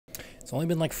It's only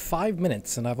been like 5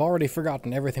 minutes, and I've already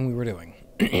forgotten everything we were doing.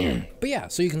 But yeah,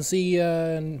 so you can see,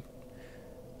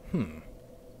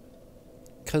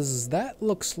 because that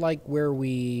looks like where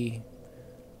we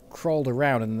crawled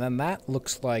around, and then that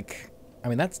looks like, I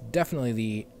mean, that's definitely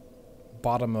the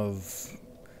bottom of,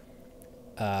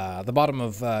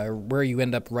 where you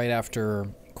end up right after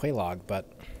Quelaag, but,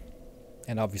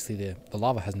 and obviously the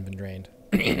lava hasn't been drained.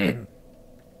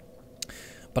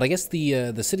 But I guess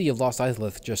the city of Lost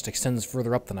Izalith just extends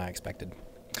further up than I expected.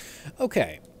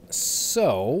 Okay,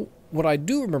 so what I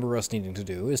do remember us needing to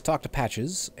do is talk to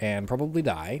Patches and probably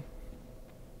die.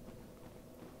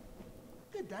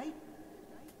 Good day.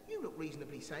 You look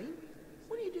reasonably sane.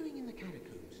 What are you doing in the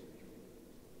catacombs?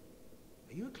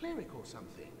 Are you a cleric or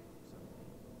something?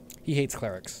 He hates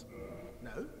clerics.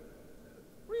 No?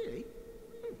 Really?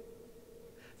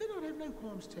 Then I'd have no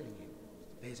qualms telling you.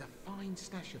 There's a fine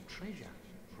stash of treasure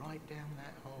right down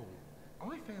that hole.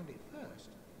 I found it first,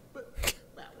 but,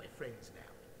 well, we're friends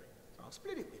now. So I'll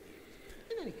split it with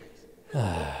you. In any case,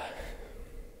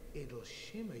 it'll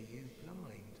shimmer you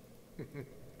blind.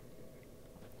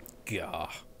 Gah.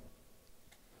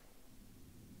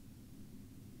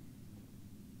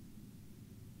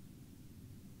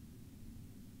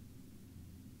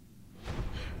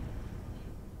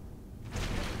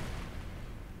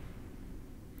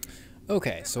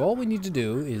 Okay, so all we need to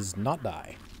do is not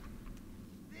die.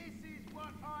 This is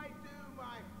what I do,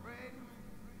 my friend.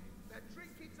 The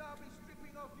trinkets I'll be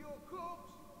stripping off your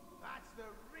corpse, that's the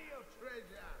real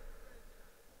treasure.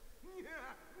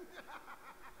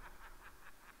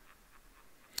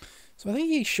 So I think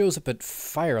he shows up at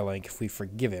Firelink if we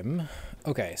forgive him.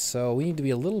 Okay, so we need to be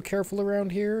a little careful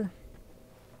around here.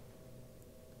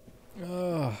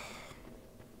 Ugh.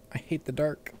 I hate the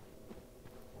dark.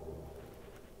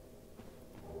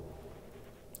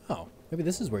 Oh, maybe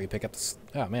this is where you pick up the...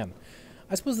 Oh, man.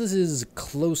 I suppose this is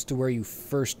close to where you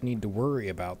first need to worry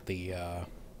about the,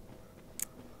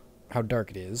 how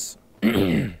dark it is.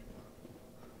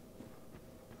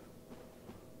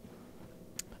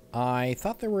 I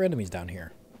thought there were enemies down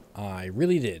here. I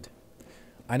really did.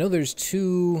 I know there's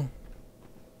two,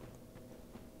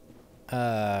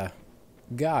 guys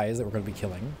that we're going to be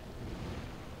killing.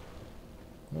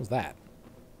 What was that?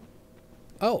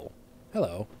 Oh,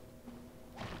 hello.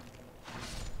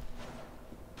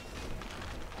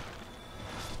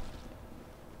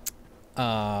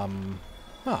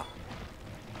 Huh.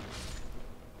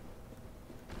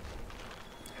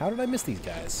 How did I miss these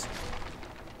guys?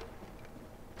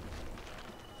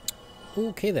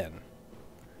 Okay then.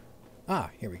 Ah,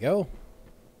 here we go.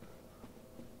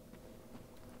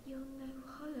 You're no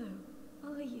hollow,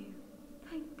 are you?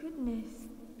 Thank goodness.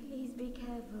 Please be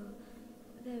careful.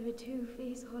 There are two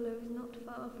fierce hollows not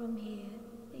far from here.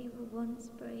 They were once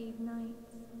brave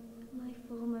knights, my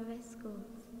former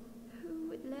escorts. Who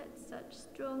would let such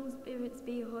strong spirits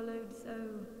be hollowed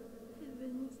so?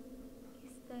 Heavens,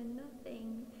 is there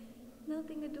nothing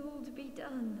at all to be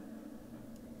done?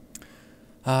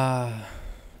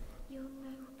 You'll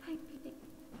know, thank you.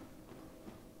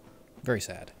 Very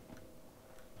sad.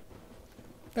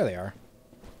 There they are.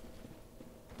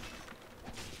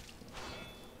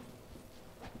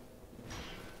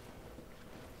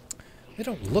 They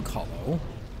don't look hollow.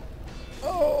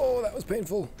 Oh, that was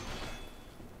painful.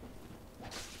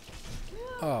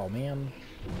 Oh, man.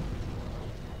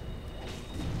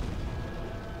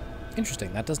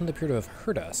 Interesting, that doesn't appear to have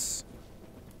hurt us.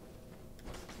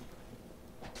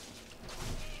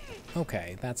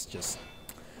 Okay, that's just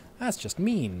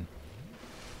mean.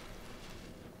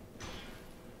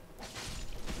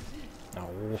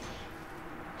 Oh.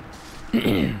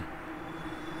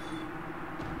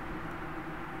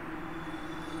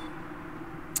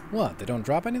 What, they don't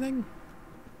drop anything?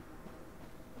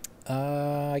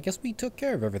 I guess we took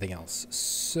care of everything else.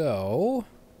 So...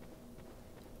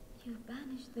 You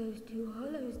banished those two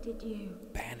hollows, did you?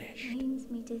 Banished? Pains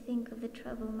me to think of the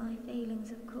trouble my failings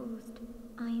have caused.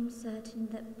 I am certain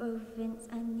that both Vince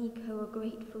and Nico are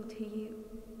grateful to you.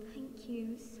 Thank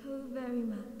you so very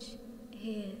much.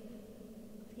 Here,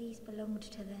 these belonged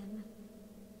to them.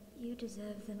 You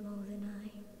deserve them more than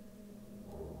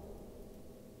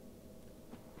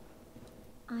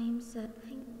I am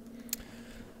certain.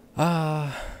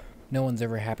 No one's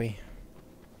ever happy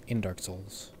in Dark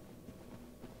Souls.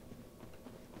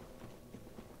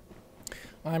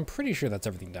 I'm pretty sure that's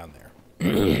everything down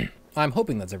there. I'm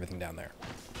hoping that's everything down there.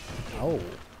 Oh.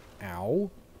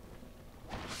 Ow.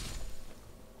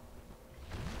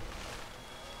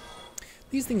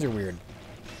 These things are weird.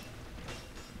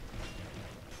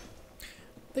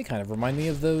 They kind of remind me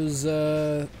of those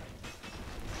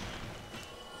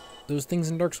things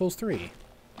in Dark Souls 3.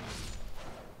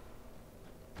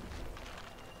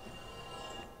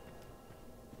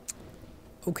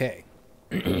 Okay.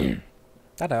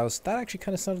 That actually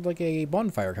kind of sounded like a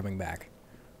bonfire coming back.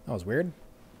 That was weird.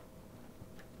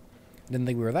 Didn't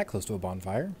think we were that close to a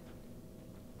bonfire.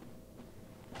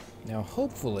 Now,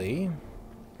 hopefully...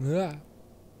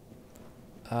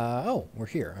 oh, we're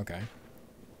here. Okay.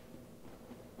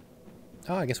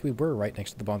 Oh, I guess we were right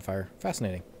next to the bonfire.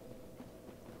 Fascinating.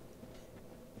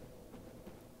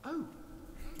 Oh.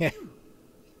 Yeah.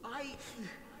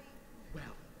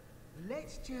 Well,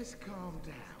 let's just calm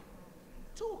down.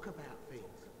 Talk about things.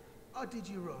 I did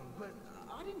you wrong, but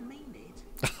I didn't mean it.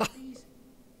 These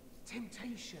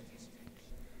temptations,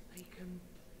 they can,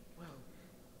 well,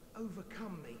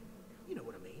 overcome me. You know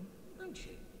what I mean, don't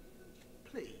you?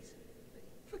 Please,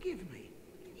 forgive me.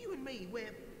 You and me,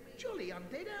 we're jolly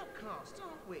undead outcasts,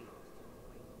 aren't we?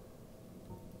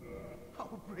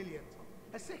 Oh, brilliant.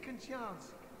 A second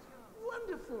chance.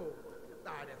 Wonderful.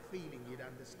 I had a feeling you'd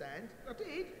understand. I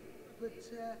did. But,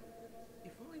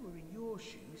 if I were in your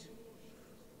shoes,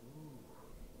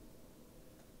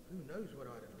 who knows what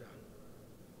I'd have done.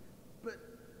 But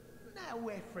now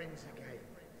we're friends again,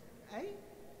 eh?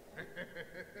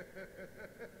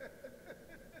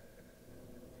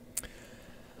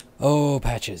 Oh,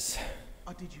 Patches.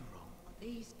 I did you wrong.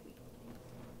 These...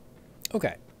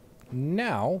 Okay.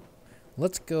 Now,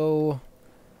 let's go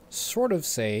sort of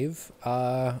save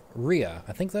Rhea.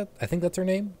 I think that's her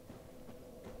name.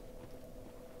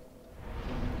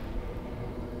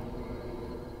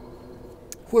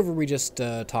 Whoever we just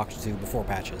talked to before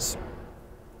Patches.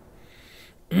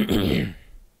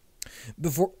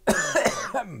 Before...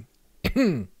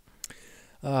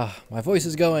 my voice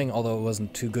is going, although it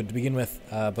wasn't too good to begin with.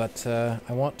 But I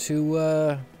want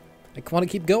to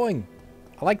keep going.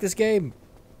 I like this game.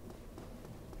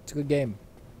 It's a good game.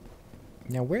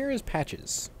 Now, where is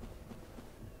Patches?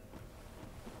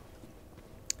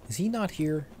 Is he not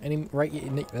here?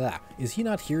 Is he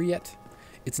not here yet?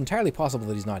 It's entirely possible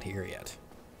that he's not here yet.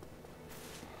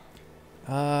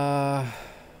 Well,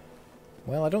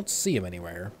 I don't see him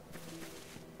anywhere.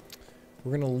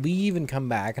 We're gonna leave and come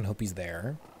back and hope he's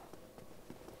there.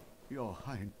 Your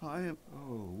Highness, I am...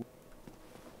 Oh.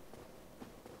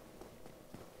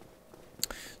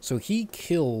 So he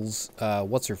kills,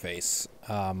 what's-her-face,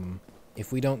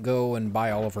 if we don't go and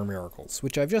buy all of her miracles.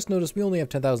 Which I've just noticed we only have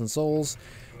 10,000 souls.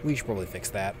 We should probably fix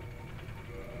that.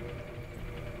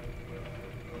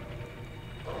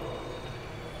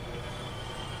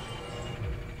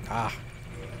 Ah.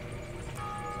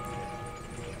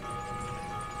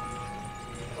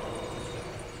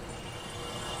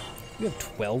 We have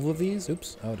 12 of these?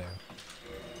 Oops. Oh, damn.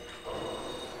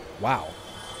 Wow.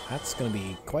 That's going to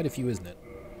be quite a few, isn't it?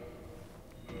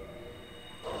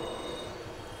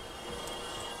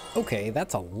 Okay,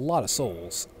 that's a lot of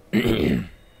souls. Now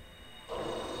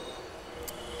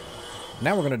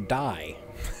we're going to die.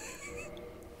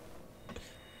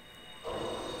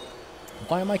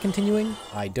 Why am I continuing?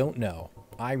 I don't know.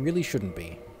 I really shouldn't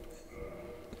be.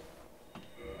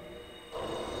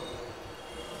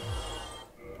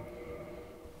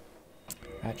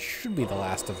 That should be the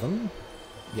last of them.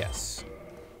 Yes.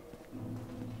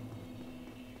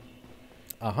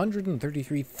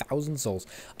 133,000 souls.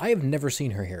 I have never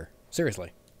seen her here.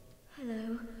 Seriously.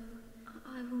 Hello.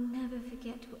 I will never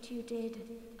forget what you did.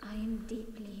 I am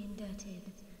deeply indebted,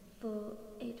 for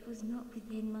it was not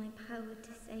within my power to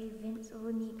save Vince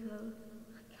or Nico.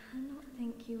 I cannot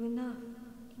thank you enough.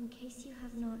 In case you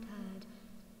have not heard,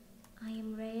 I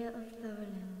am Rhea of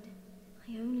Thorland.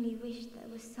 I only wish there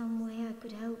was some way I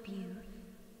could help you.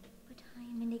 But I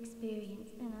am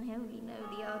inexperienced and I only know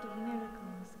the art of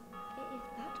miracles. If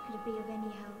that could be of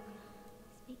any help,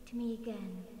 speak to me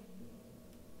again.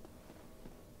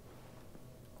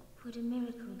 Would a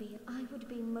miracle be? I would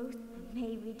be most...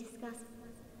 May we discuss...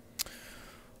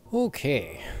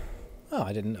 Okay. Oh,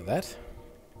 I didn't know that.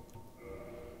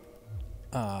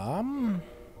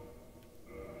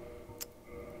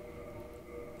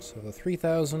 So the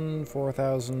 3,000,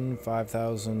 4,000,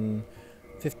 5,000,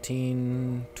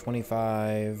 15,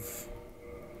 25,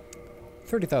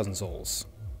 30,000 souls.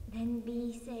 Then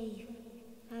be safe.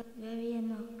 Varier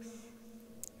Nox.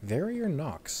 Varier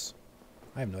Nox?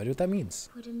 I have no idea what that means.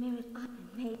 Would a miracle...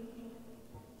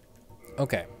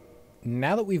 Okay.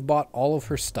 Now that we've bought all of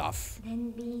her stuff,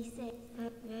 Then be safe.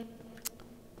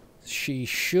 she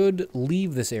should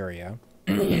leave this area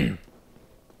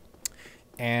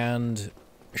and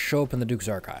show up in the Duke's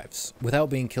archives without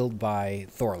being killed by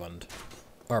Thorland.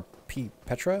 Or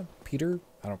Petra? Peter?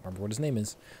 I don't remember what his name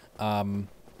is. I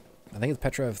think it's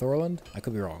Petra of Thorland. I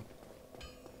could be wrong.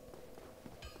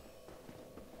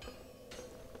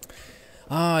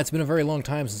 It's been a very long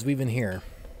time since we've been here.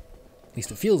 At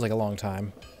least it feels like a long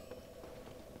time.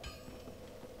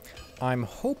 I'm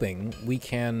hoping we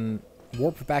can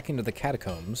warp back into the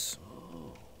catacombs.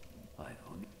 Oh, I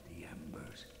found the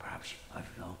embers. Perhaps I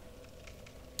found.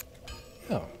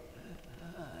 Oh.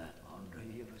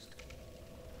 Unused.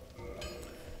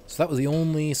 So that was the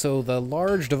only... So the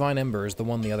large divine ember is the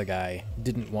one the other guy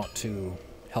didn't want to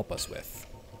help us with.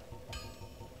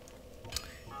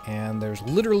 And there's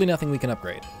literally nothing we can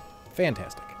upgrade.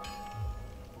 Fantastic.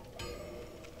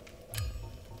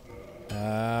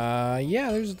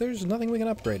 Yeah, there's nothing we can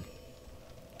upgrade.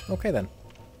 Okay, then.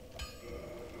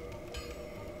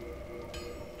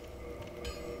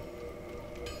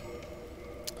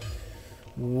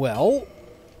 Well,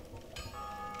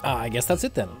 I guess that's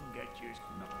it then.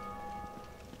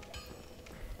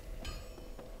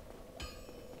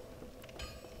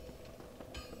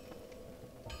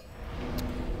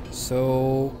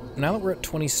 So, now that we're at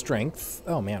 20 strength...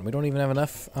 Oh, man, we don't even have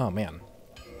enough... Oh, man.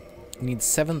 We need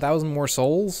 7,000 more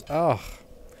souls? Oh,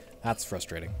 that's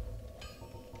frustrating.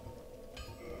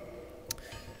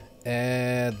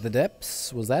 The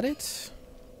depths, was that it?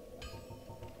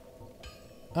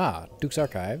 Ah, Duke's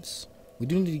Archives. We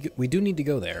do need to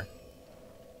go there.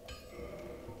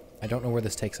 I don't know where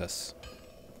this takes us.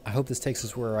 I hope this takes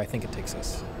us where I think it takes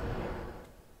us.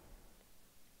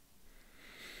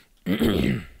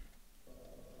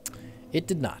 It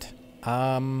did not.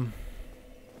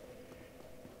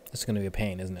 It's going to be a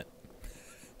pain, isn't it?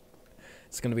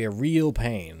 It's going to be a real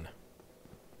pain.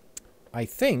 I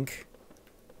think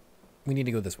we need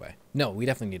to go this way. No, we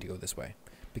definitely need to go this way.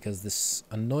 Because this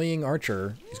annoying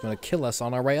archer is going to kill us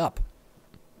on our way up.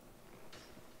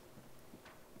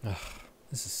 Ugh,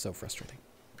 this is so frustrating.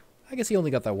 I guess he only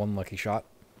got that one lucky shot.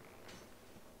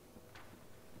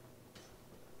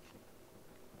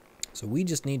 So we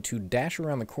just need to dash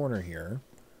around the corner here.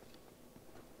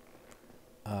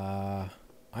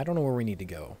 I don't know where we need to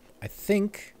go. I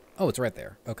think... Oh, it's right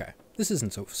there. Okay. This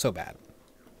isn't so bad.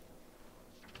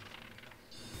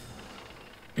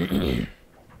 As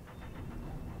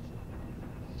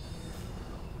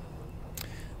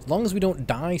long as we don't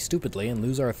die stupidly and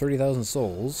lose our 30,000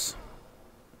 souls,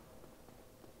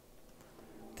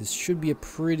 this should be a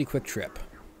pretty quick trip.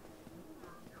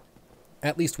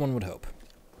 At least one would hope.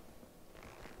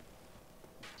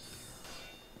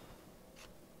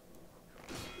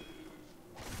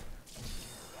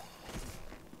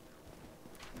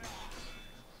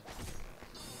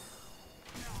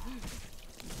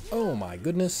 Oh my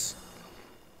goodness.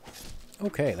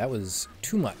 Okay, that was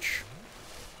too much.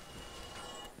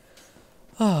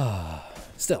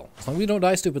 Still, as long as we don't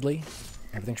die stupidly,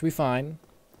 everything should be fine.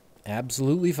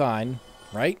 Absolutely fine,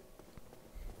 right?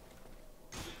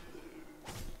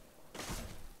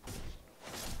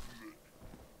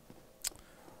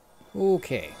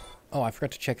 Okay. Oh, I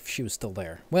forgot to check if she was still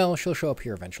there. Well, she'll show up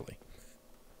here eventually.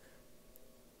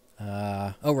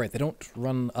 Oh right, they don't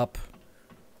run up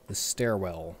the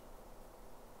stairwell.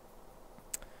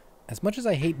 As much as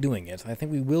I hate doing it, I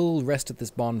think we will rest at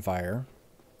this bonfire.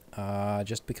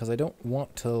 Just because I don't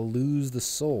want to lose the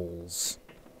souls.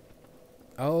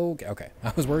 Okay, okay.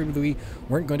 I was worried that we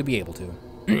weren't going to be able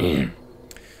to.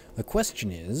 The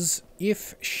question is,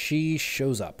 if she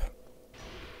shows up.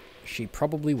 She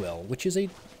probably will, which is a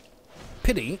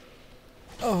pity.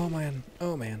 Oh man,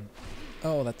 oh man.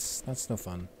 Oh, that's no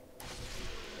fun.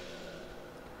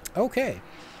 Okay.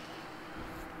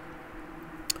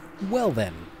 Well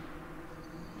then.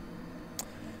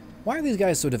 Why are these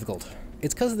guys so difficult?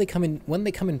 It's because they come in when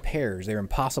they come in pairs, they're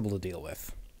impossible to deal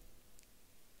with.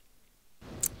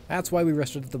 That's why we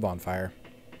rested at the bonfire.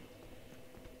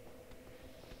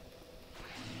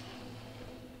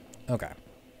 Okay.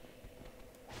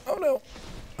 Oh no.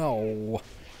 Oh.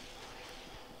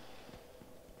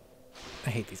 I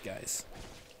hate these guys.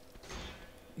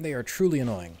 They are truly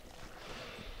annoying.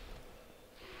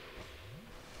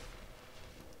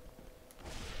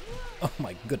 Oh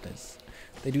my goodness.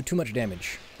 They do too much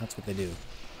damage. That's what they do.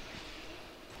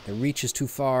 Their reach is too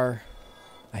far.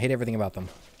 I hate everything about them.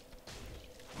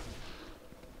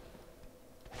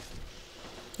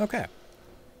 Okay.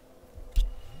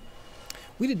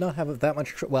 We did not have that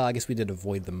much well, I guess we did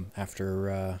avoid them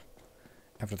after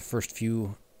the first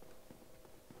few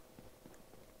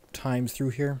times through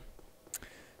here.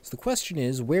 So the question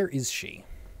is, where is she?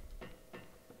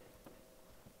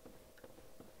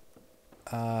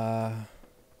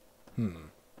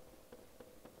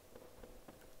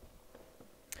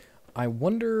 I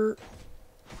wonder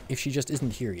if she just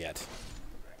isn't here yet.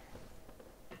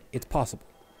 It's possible.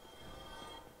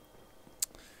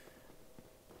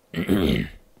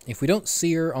 If we don't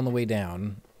see her on the way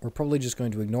down, we're probably just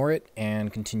going to ignore it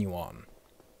and continue on.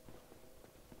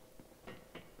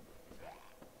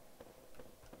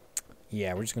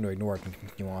 Yeah, we're just going to ignore it and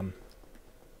continue on.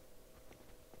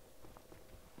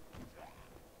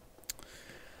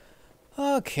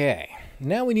 Okay,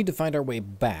 now we need to find our way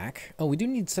back. Oh, we do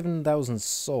need 7,000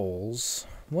 souls.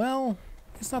 Well,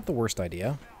 it's not the worst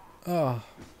idea. Oh,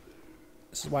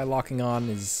 this is why locking on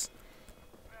is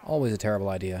always a terrible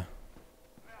idea.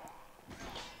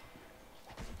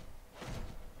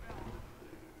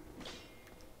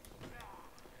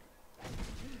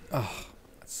 Oh,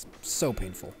 that's so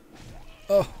painful.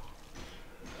 Oh.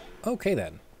 Okay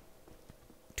then.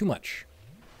 Too much.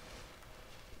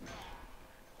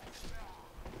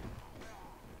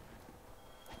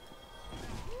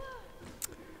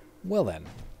 Well then,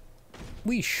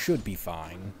 we should be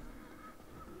fine.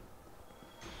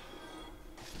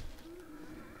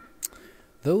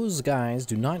 Those guys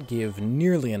do not give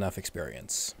nearly enough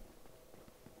experience.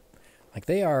 Like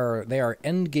they are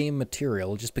end game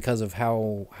material just because of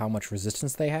how much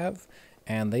resistance they have,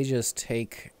 and they just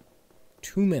take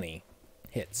too many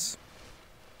hits.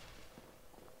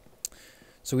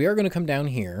 So we are going to come down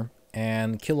here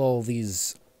and kill all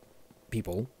these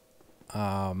people.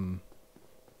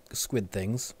 Squid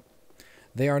things.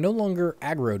 They are no longer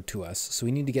aggroed to us, so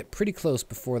we need to get pretty close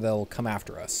before they'll come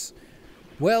after us.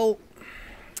 Well,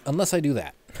 unless I do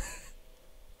that.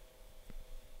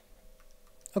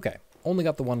 Okay, only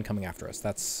got the one coming after us.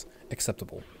 That's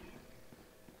acceptable.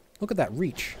 Look at that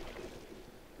reach.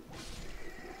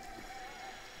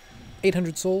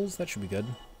 800 souls, that should be good.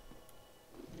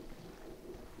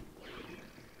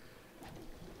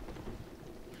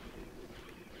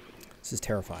 This is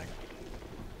terrifying.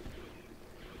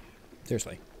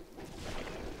 Seriously.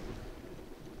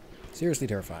 Seriously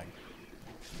terrifying.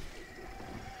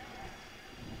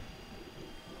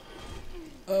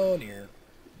 Oh dear.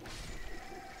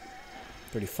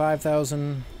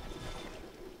 35,000.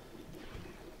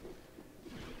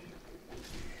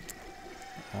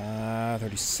 Uh,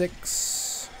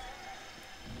 36.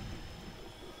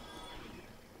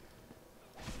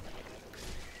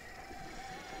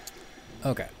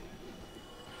 Okay.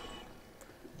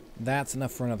 That's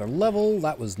enough for another level.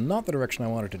 That was not the direction I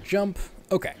wanted to jump.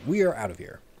 Okay, we are out of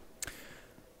here.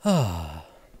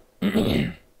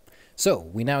 So,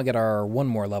 we now get our one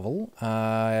more level.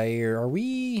 Are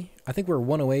we... I think we're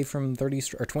one away from 30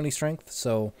 or 20 strength,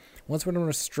 so once we're done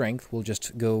with strength, we'll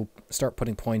just go start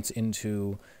putting points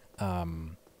into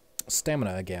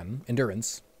stamina again,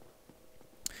 endurance.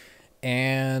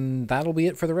 And that'll be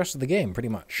it for the rest of the game, pretty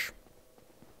much.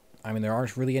 I mean, there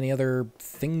aren't really any other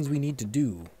things we need to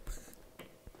do.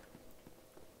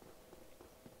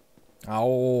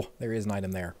 Oh, there is an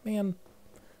item there. Man,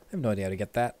 I have no idea how to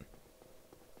get that.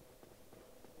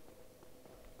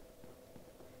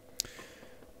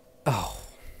 Oh,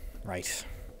 right.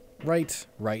 Right.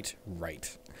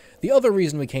 The other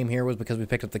reason we came here was because we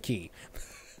picked up the key.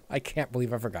 I can't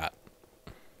believe I forgot.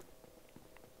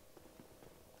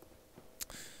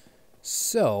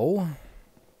 So,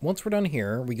 once we're done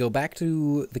here, we go back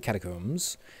to the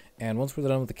catacombs. And once we're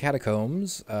done with the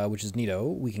catacombs, which is Nito,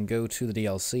 we can go to the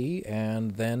DLC,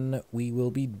 and then we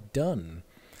will be done.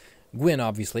 Gwyn,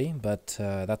 obviously, but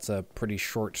that's a pretty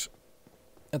short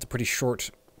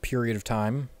period of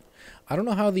time. I don't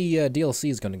know how the DLC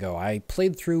is going to go. I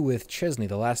played through with Chesney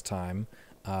the last time,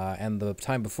 and the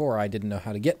time before I didn't know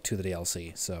how to get to the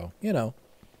DLC, so, you know.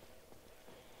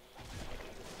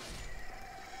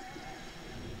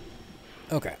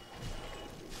 Okay.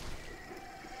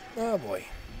 Oh boy.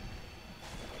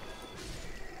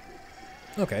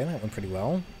 Okay, that went pretty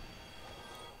well.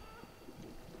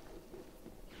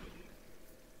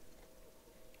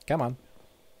 Come on.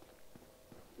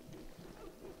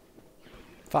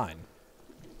 Fine.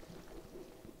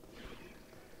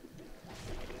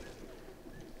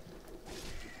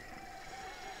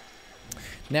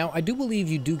 Now, I do believe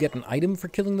you do get an item for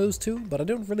killing those two, but I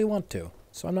don't really want to,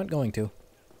 so I'm not going to.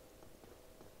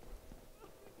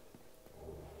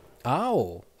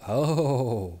 Oh.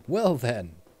 Oh. Well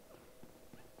then.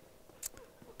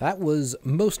 That was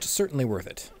most certainly worth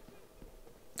it.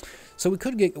 So we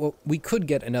could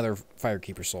get another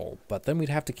Firekeeper soul, but then we'd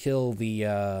have to kill the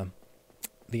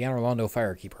Anorlando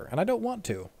Firekeeper, and I don't want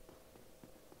to.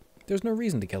 There's no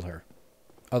reason to kill her,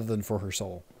 other than for her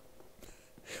soul.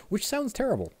 Which sounds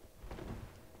terrible.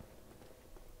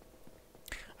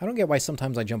 I don't get why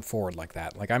sometimes I jump forward like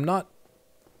that. Like, I'm not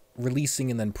releasing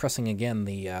and then pressing again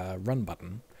the run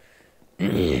button.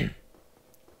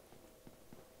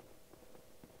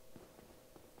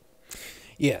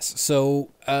 Yes, so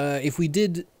if we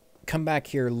did come back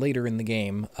here later in the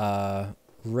game,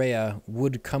 Rhea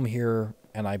would come here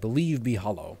and I believe be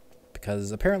hollow.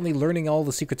 Because apparently learning all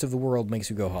the secrets of the world makes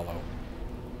you go hollow.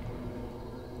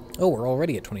 Oh, we're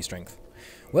already at 20 strength.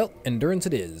 Well, endurance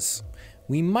it is.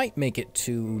 We might make it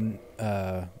to...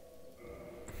 Of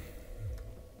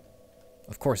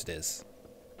course it is.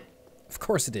 Of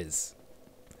course it is.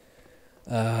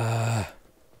 This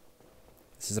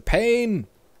is a pain!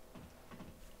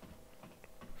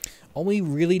 All we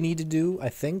really need to do, I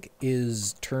think,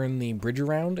 is turn the bridge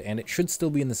around, and it should still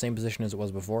be in the same position as it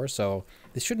was before, so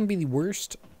this shouldn't be the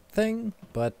worst thing,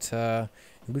 but it'll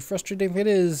be frustrating if it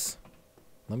is.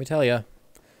 Let me tell you.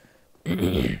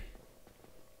 It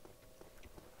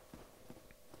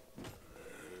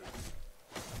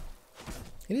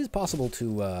is possible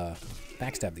to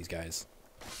backstab these guys.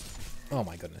 Oh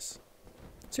my goodness.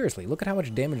 Seriously, look at how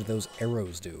much damage those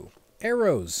arrows do.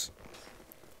 Arrows!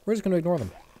 We're just going to ignore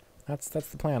them. That's the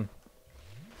plan.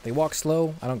 They walk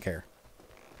slow. I don't care.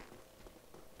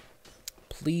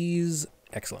 Please.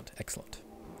 Excellent. Excellent.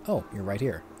 Oh, you're right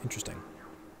here. Interesting.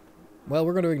 Well,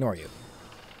 we're going to ignore you.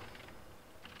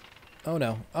 Oh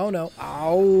no. Oh no.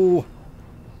 Ow!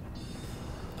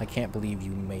 I can't believe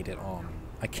you made it on.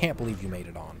 I can't believe you made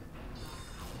it on.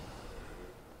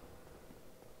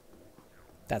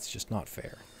 That's just not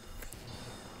fair.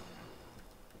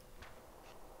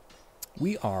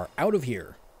 We are out of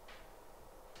here.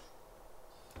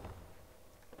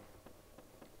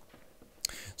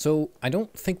 So, I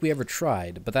don't think we ever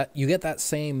tried, but that you get that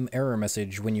same error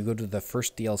message when you go to the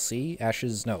first DLC.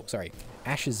 Ashes, no, sorry.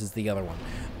 Ashes is the other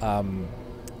one.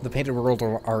 The Painted World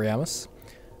of Ariamis.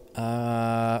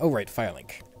 Oh, right,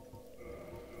 Firelink.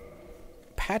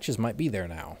 Patches might be there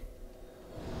now.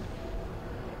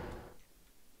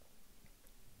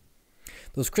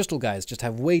 Those crystal guys just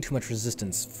have way too much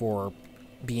resistance for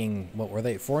being, what were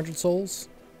they, 400 souls?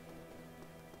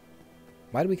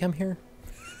 Why did we come here?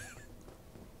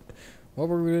 What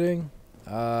were we doing?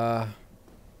 I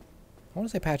want to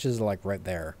say patches are like right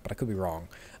there, but I could be wrong.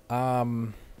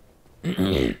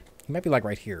 He might be like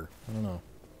right here. I don't know.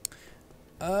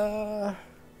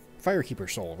 Firekeeper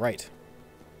soul, right.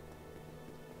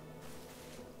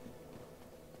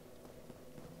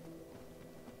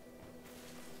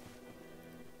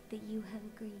 That you have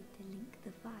agreed to link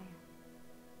the fire.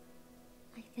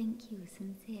 I thank you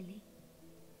sincerely.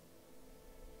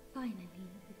 Finally,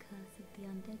 the curse of the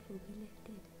undead will be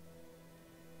lifted,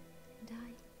 and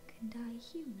I can die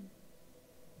human.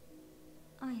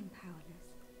 I am powerless,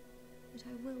 but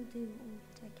I will do all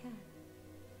that I can.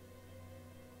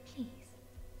 Please,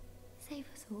 save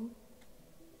us all.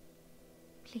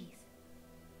 Please.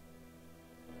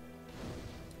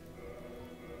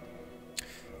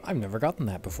 I've never gotten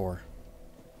that before.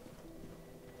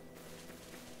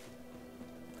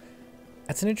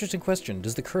 That's an interesting question.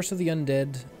 Does the curse of the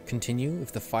undead continue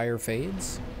if the fire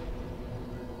fades?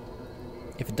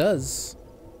 If it does,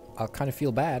 I'll kind of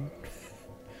feel bad.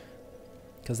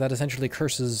 Because that essentially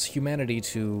curses humanity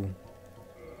to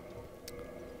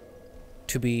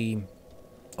be...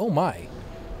 Oh my!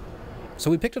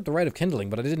 So we picked up the Rite of Kindling,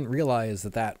 but I didn't realize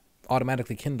that that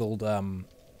automatically kindled...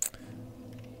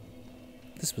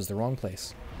 This was the wrong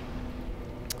place.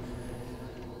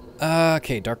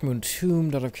 Okay, Dark Moon Tomb,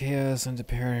 Dot of Chaos, Into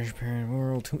Parish, Parent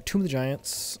World, Tomb of the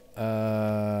Giants,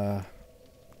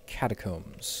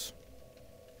 Catacombs.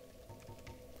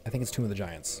 I think it's Tomb of the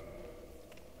Giants.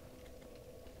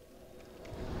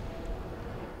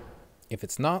 If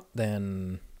it's not,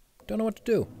 then don't know what to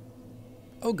do.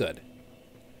 Oh, good.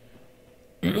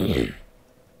 20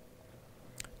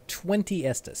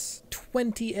 Estus.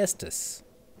 20 Estus.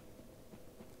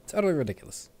 It's utterly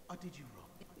ridiculous. I did you wrong.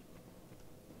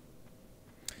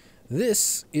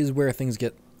 This is where things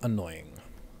get annoying.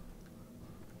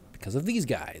 Because of these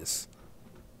guys.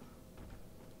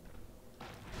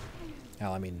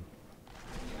 Well, I mean...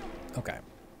 Okay.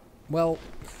 Well...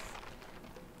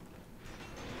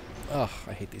 Ugh,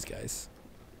 I hate these guys.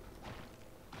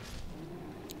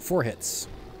 4 hits.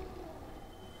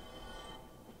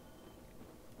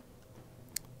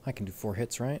 I can do 4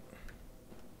 hits, right?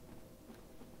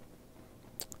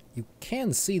 You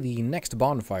can see the next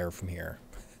bonfire from here.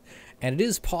 And it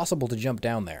is possible to jump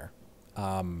down there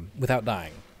without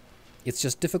dying. It's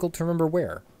just difficult to remember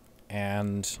where.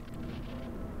 And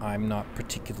I'm not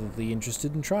particularly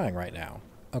interested in trying right now.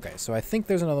 Okay, so I think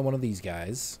there's another one of these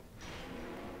guys.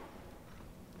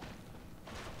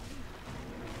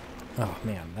 Oh,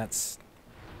 man, that's...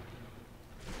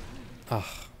 Ugh.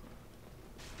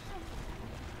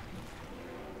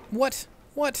 What?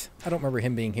 What? I don't remember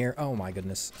him being here. Oh, my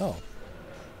goodness. Oh.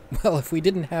 Well, if we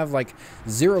didn't have, like,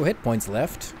 0 hit points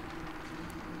left...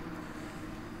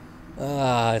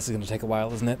 this is going to take a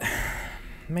while, isn't it?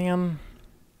 Man.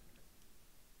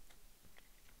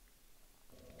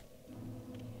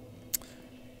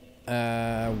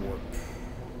 Warp.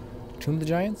 Tomb of the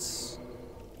Giants?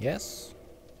 Yes.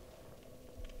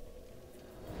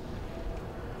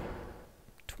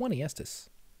 20 Estus.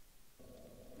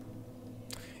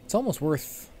 It's almost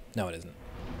worth... No, it isn't.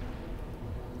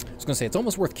 I was going to say, it's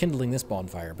almost worth kindling this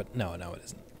bonfire, but no, it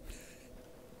isn't.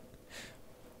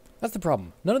 That's the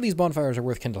problem. None of these bonfires are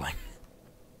worth kindling.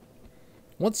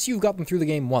 Once you've gotten through the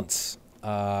game once,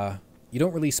 you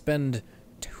don't really spend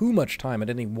too much time at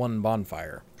any one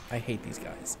bonfire. I hate these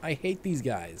guys. I hate these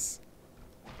guys.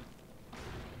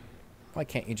 Why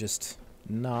can't you just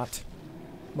not...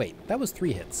 Wait, that was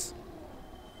 3 hits.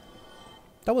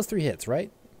 That was 3 hits,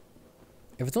 right?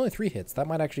 If it's only 3 hits, that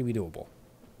might actually be doable.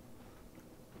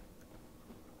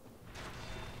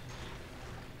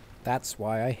 That's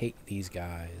why I hate these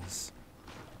guys.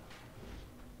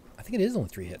 I think it is only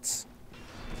 3 hits.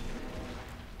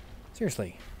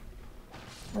 Seriously.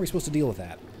 How are we supposed to deal with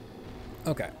that?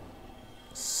 Okay.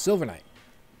 Silver Knight.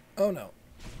 Oh no.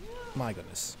 My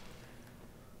goodness.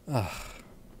 Ugh.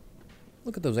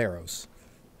 Look at those arrows.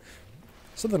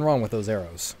 Something wrong with those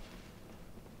arrows.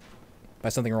 By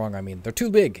something wrong, I mean they're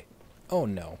too big. Oh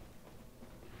no.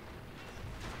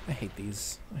 I hate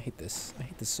these. I hate this. I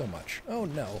hate this so much. Oh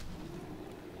no.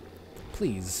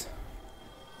 Please.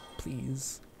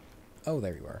 Please. Oh,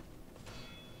 there you are.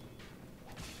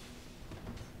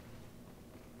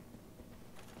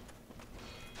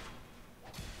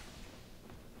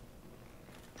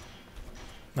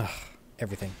 Ugh,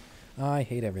 everything. I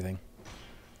hate everything.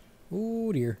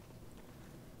 Oh dear.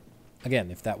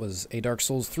 Again, if that was a Dark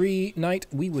Souls 3 night,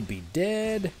 we would be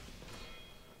dead.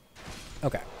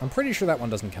 Okay, I'm pretty sure that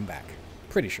one doesn't come back.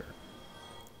 Pretty sure.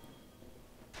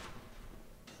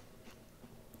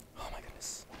 Oh my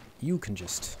goodness. You can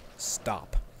just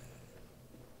stop.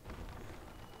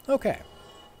 Okay.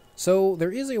 So,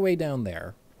 there is a way down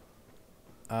there.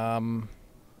 Honestly,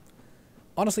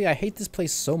 I hate this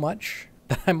place so much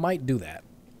that I might do that.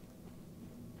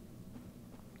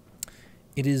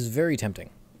 It is very tempting.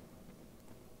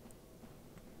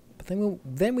 But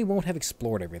then we won't have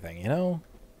explored everything, you know?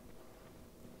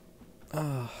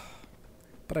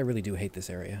 But I really do hate this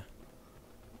area.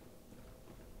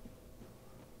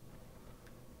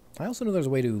 I also know there's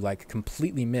a way to, like,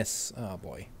 completely miss... Oh,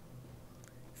 boy.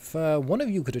 If one of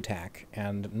you could attack,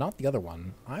 and not the other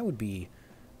one, I would be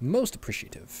most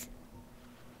appreciative.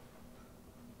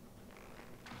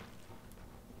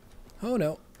 Oh,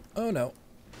 no. Oh, no.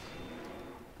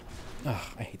 Ugh,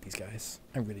 I hate these guys.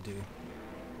 I really do.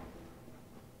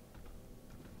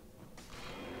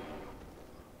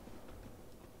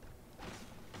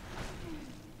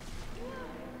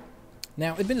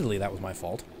 Now, admittedly, that was my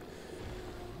fault.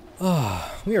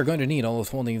 We are going to need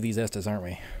almost one of these Estus, aren't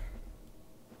we?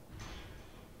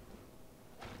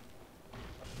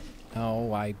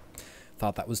 Oh, I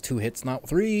thought that was 2 hits, not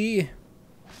 3.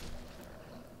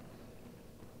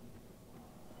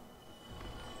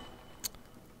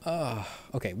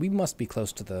 Okay, we must be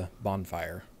close to the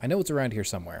bonfire. I know it's around here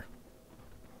somewhere.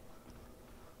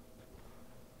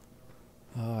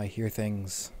 Oh, I hear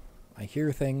things. I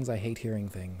hear things. I hate hearing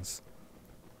things.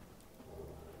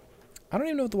 I don't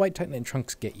even know what the White Titanite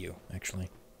trunks get you, actually.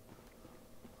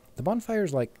 The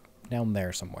bonfire's, like, down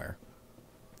there somewhere.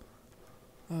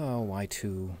 Oh, why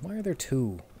 2? Why are there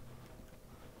 2?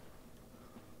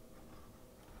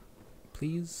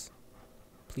 Please?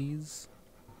 Please?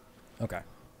 Okay.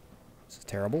 This is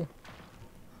terrible.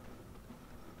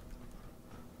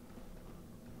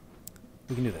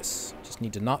 We can do this. Just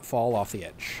need to not fall off the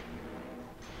edge.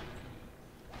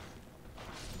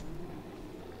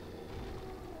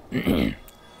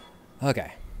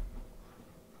 Okay.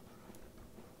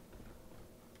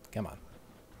 Come on.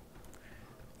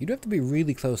 You do have to be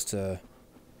really close to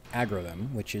aggro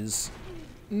them, which is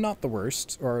not the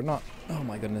worst. Or not... Oh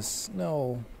my goodness.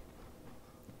 No.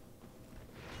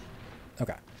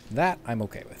 Okay. That I'm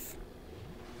okay with.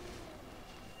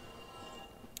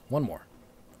 One more.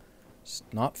 Just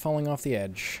not falling off the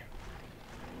edge.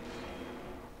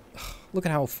 Ugh, look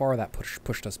at how far that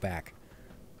pushed us back.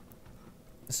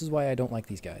 This is why I don't like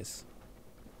these guys.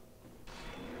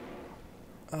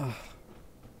 Ugh.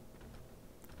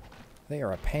 They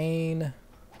are a pain.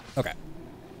 Okay.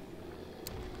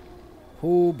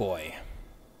 Oh boy.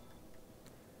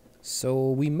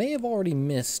 So we may have already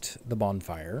missed the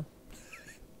bonfire.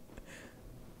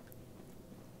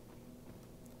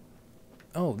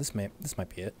 Oh, this might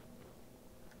be it.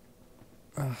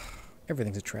 Ugh,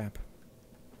 everything's a trap.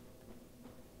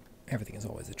 Everything is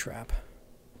always a trap.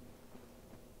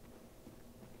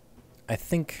 I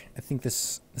think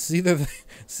this is either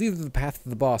the path to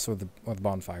the boss or the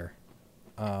bonfire.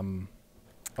 Oh,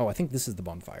 I think this is the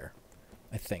bonfire.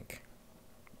 I think.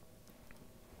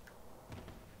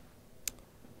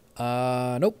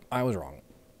 Nope, I was wrong.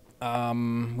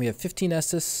 We have 15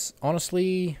 Estus.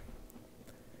 Honestly,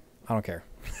 I don't care.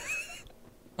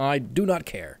 I do not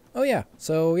care. Oh yeah,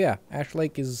 so yeah, Ash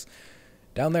Lake is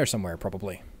down there somewhere,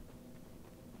 probably.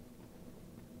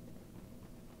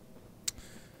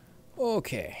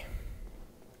 Okay.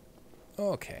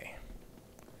 Okay.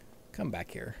 Come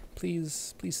back here.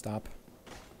 Please, please stop.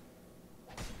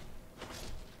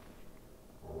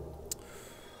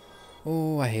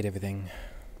 Oh, I hate everything.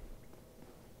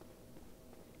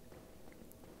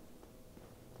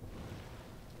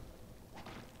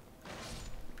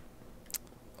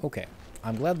 Okay.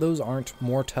 I'm glad those aren't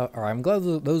more tough, or I'm glad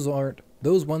those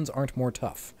ones aren't more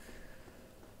tough.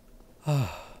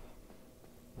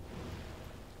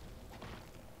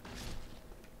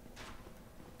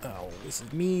 Oh, this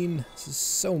is mean. This is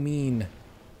so mean.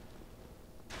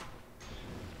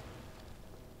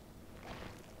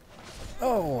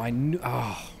 Oh, I knew.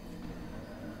 Oh.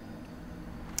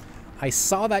 I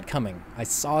saw that coming. I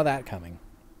saw that coming.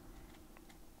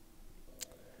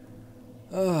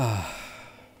 Ugh.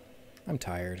 I'm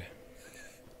tired.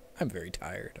 I'm very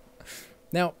tired.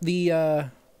 Now,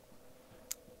 the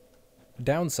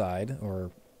downside, or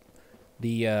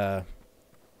the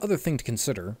other thing to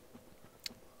consider,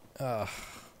 I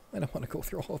don't want to go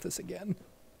through all of this again.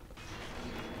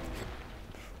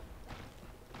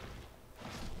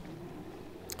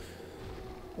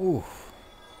 Ooh.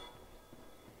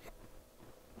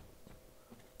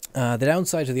 The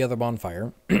downside to the other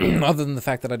bonfire, other than the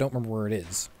fact that I don't remember where it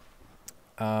is,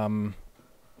 how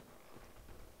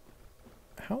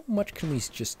much can we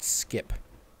just skip?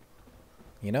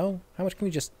 You know? How much can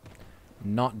we just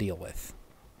not deal with?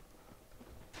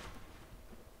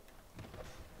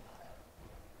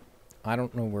 I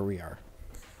don't know where we are.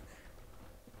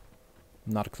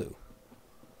 Not a clue.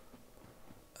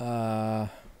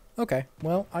 Okay.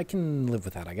 Well, I can live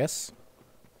with that, I guess.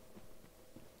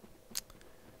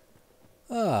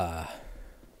 The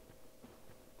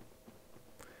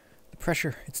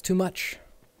pressure, it's too much.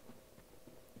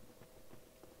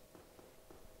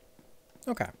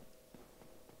 Okay.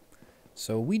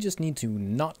 So we just need to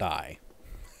not die.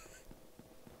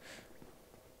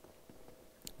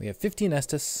 We have 15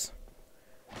 Estus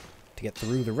to get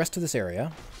through the rest of this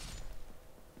area,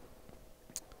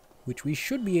 which we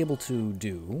should be able to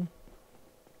do.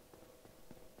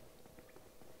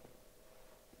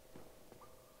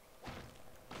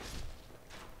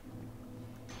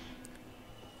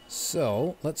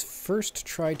 So, let's first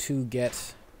try to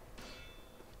get...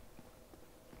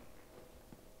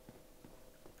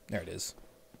 There it is.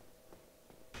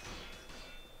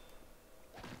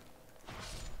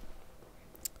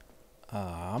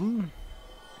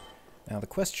 Now the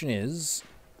question is,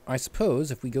 I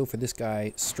suppose if we go for this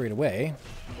guy straight away,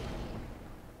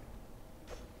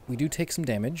 we do take some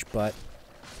damage, but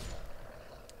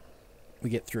we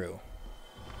get through.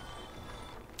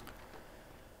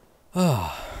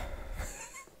 Oh.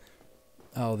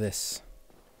 Oh, this.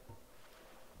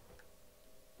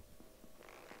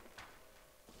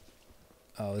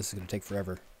 Oh, this is going to take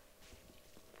forever.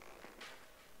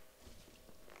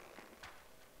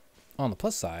 On the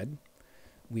plus side,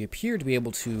 we appear to be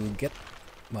able to get...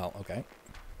 Well, okay.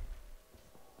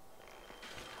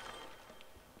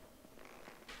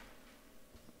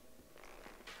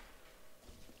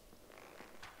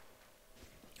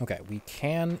 Okay, we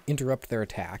can interrupt their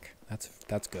attack.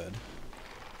 That's good.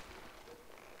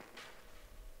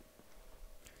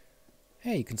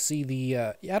 Hey, you can see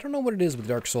the... yeah, I don't know what it is with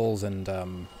Dark Souls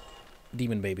and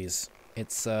Demon Babies.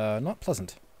 It's not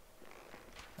pleasant.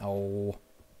 Oh...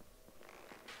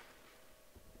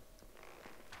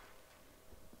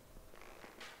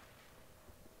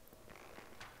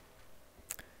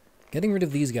 Getting rid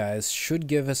of these guys should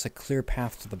give us a clear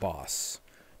path to the boss.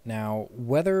 Now,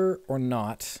 whether or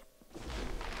not...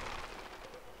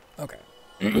 Okay.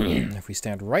 If we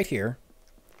stand right here...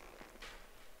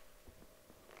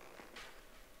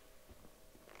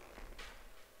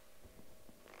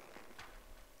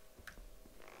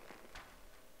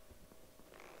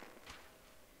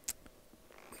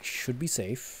 we should be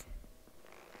safe.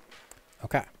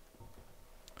 Okay.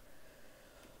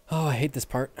 Oh, I hate this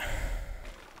part.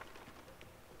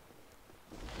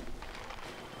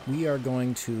 We are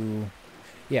going to...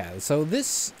 Yeah, so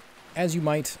this, as you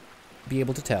might be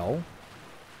able to tell...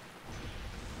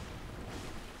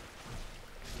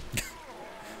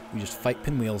 we just fight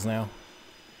pinwheels now.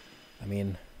 I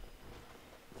mean...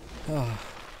 Oh.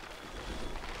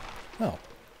 Oh.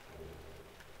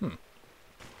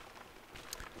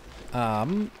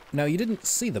 Now you didn't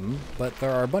see them, but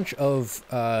there are a bunch of,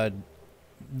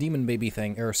 demon baby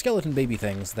thing, or skeleton baby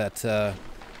things that,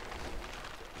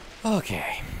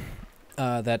 okay.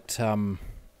 That,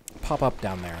 pop up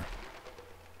down there.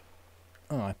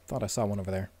 Oh, I thought I saw one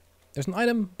over there. There's an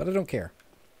item, but I don't care.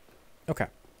 Okay.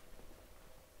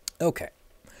 Okay.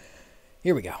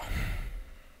 Here we go.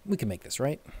 We can make this,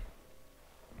 right?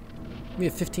 We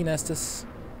have 15 Estus.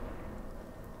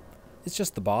 It's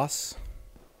just the boss.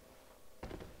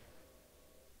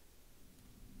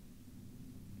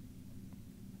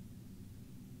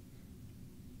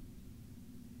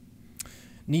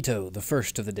 Nito, the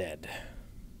first of the dead.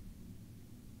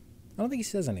 I don't think he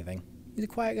says anything. He's a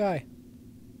quiet guy.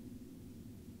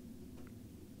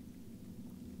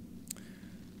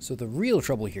 So the real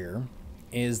trouble here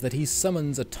is that he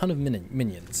summons a ton of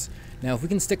minions. Now, if we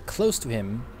can stick close to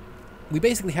him, we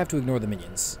basically have to ignore the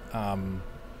minions to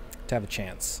have a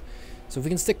chance. So if we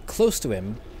can stick close to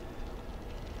him,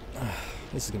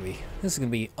 this is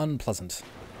gonna be unpleasant.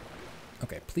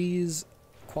 Okay, please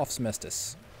quaff some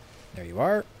Estus. There you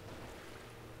are.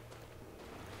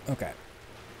 Okay.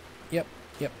 Yep.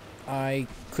 I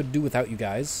could do without you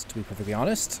guys, to be perfectly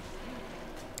honest.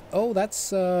 Oh,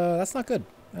 that's not good.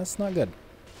 That's not good.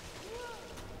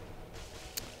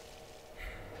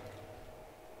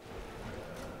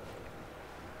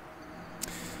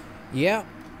 Yeah.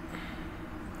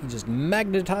 He just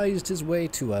magnetized his way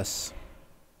to us.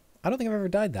 I don't think I've ever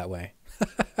died that way.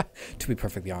 To be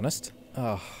perfectly honest.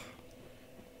 Oh.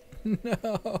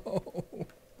 No.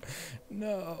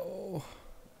 No.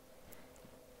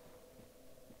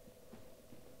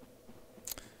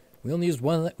 We only used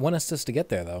one assist to get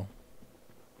there, though.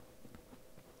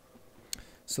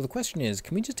 So the question is,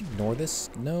 can we just ignore this?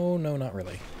 No, not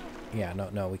really. Yeah,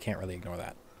 no, we can't really ignore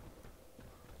that.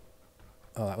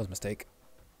 Oh, that was a mistake.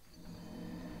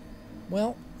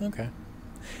 Well, okay.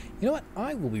 You know what?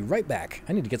 I will be right back.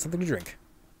 I need to get something to drink.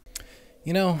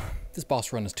 You know, this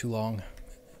boss run is too long.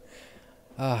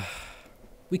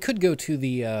 We could go to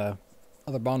the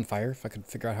other bonfire if I could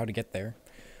figure out how to get there.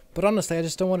 But honestly, I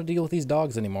just don't want to deal with these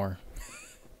dogs anymore.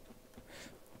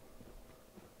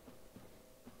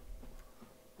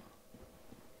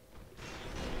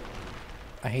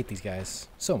 I hate these guys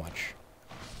so much.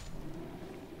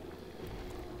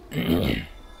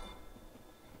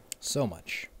 So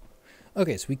much.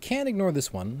 Okay, so we can't ignore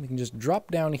this one. We can just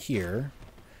drop down here,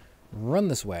 run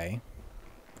this way,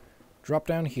 drop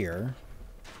down here,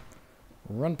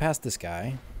 run past this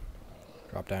guy,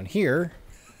 drop down here,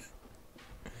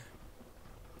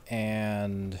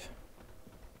 and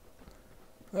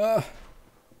drop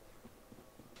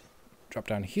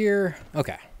down here.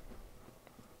 Okay.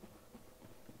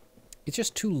 It's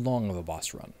just too long of a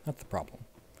boss run. That's the problem.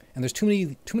 And there's too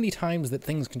many times that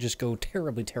things can just go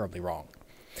terribly, terribly wrong.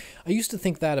 I used to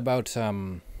think that about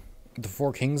the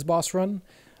Four Kings boss run,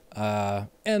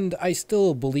 and I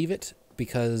still believe it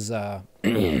because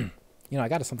you know, I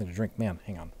got something to drink. Man,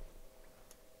 hang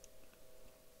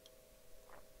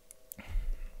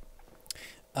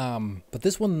on. But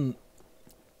this one,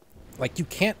 like, you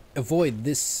can't avoid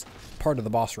this part of the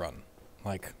boss run.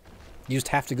 Like, you just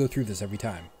have to go through this every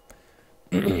time.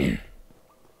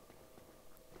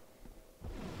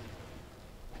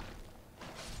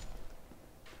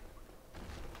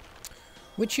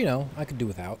 Which, you know, I could do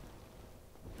without.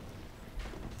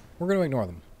 We're going to ignore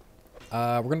them.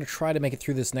 We're going to try to make it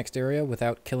through this next area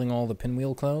without killing all the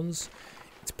pinwheel clones.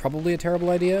 It's probably a terrible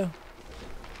idea.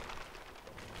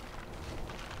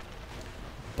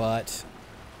 But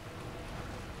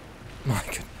my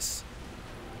goodness.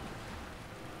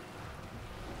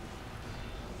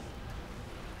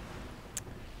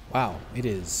 Wow, it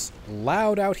is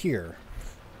loud out here.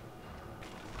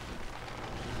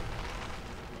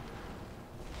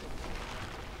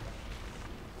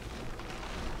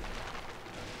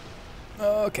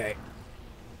 Okay.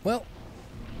 Well,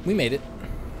 we made it.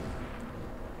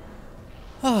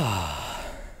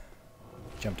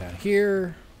 Jump down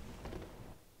here.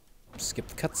 Skip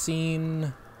the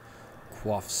cutscene.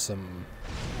 Quaff some...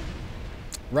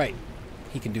 Right.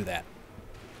 He can do that.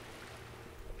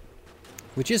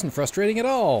 Which isn't frustrating at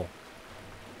all.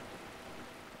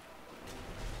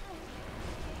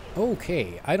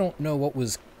 Okay. I don't know what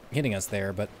was hitting us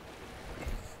there, but...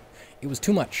 it was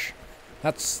too much.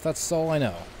 That's all I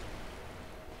know.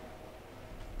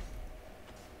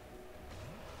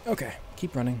 Okay.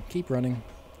 Keep running. Keep running.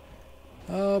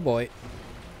 Oh, boy.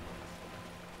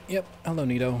 Yep. Hello,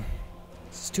 Nito.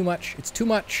 This is too much. It's too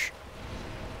much.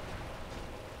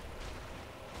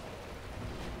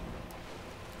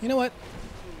 You know what?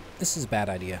 This is a bad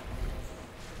idea.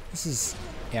 This is...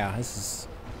 yeah, this is...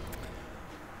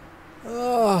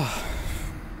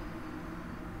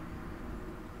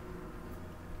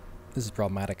 This is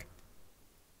problematic.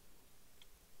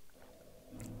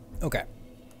 Okay.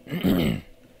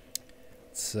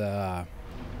 It's, this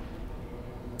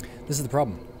is the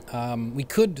problem. We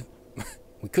could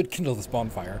we could kindle this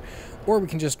bonfire, or we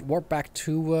can just warp back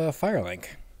to Firelink.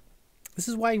 This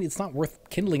is why it's not worth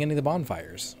kindling any of the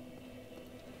bonfires.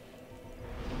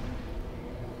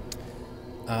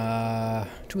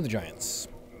 Tomb of the Giants.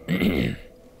 And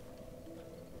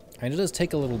it does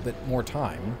take a little bit more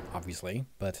time, obviously,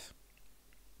 but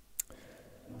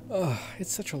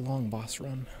it's such a long boss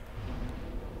run.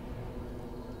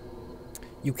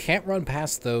 You can't run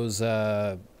past those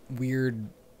weird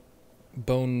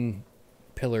bone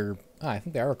pillar... I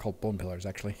think they are called bone pillars,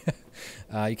 actually.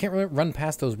 You can't run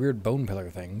past those weird bone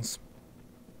pillar things.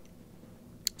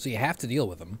 So you have to deal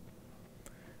with them.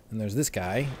 And there's this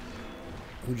guy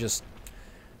who just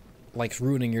likes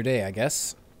ruining your day, I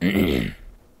guess.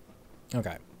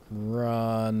 Okay.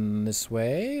 Run this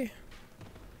way.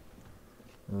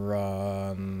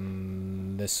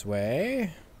 Run this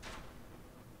way.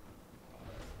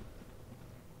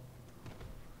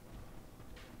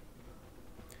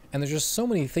 And there's just so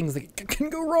many things that can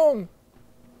go wrong.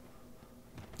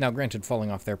 Now, granted, falling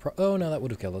off there... oh, no, that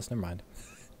would have killed us. Never mind.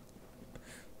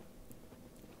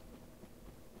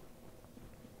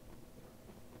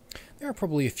 There are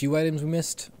probably a few items we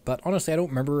missed, but honestly, I don't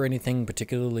remember anything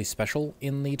particularly special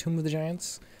in the Tomb of the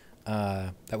Giants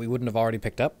that we wouldn't have already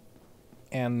picked up.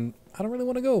 And I don't really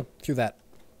want to go through that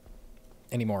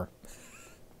anymore.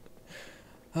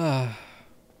 I'm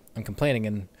complaining,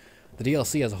 and the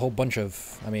DLC has a whole bunch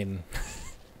of... I mean...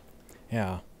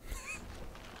 yeah.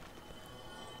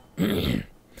 The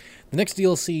next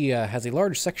DLC has a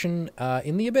large section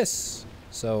in the Abyss.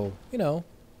 So, you know,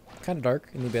 kind of dark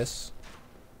in the Abyss.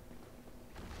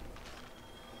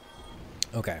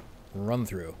 Okay, run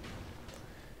through.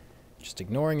 Just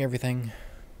ignoring everything.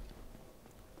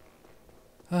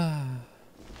 Ah.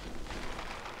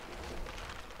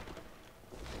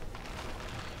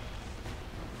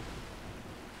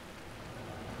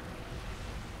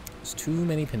 There's too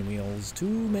many pinwheels. Too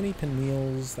many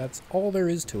pinwheels. That's all there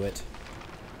is to it.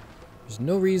 There's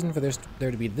no reason for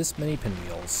there to be this many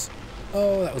pinwheels.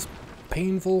 Oh, that was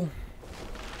painful.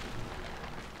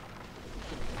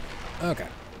 Okay.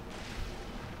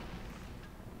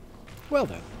 Well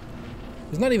done.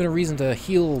 There's not even a reason to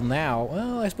heal now.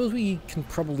 Well, I suppose we can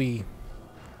probably...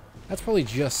 that's probably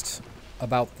just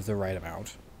about the right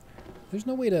amount. There's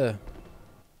no way to...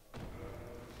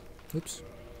 oops.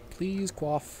 Please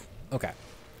quaff. Okay.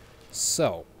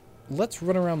 So, let's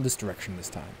run around this direction this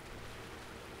time.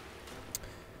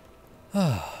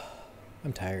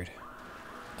 I'm tired.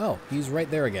 Oh, he's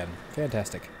right there again.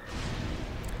 Fantastic.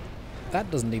 That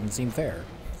doesn't even seem fair.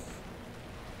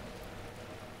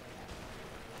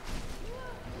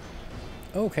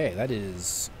 Okay, that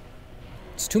is...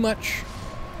 it's too much.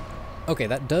 Okay,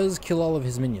 that does kill all of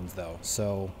his minions, though,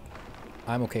 so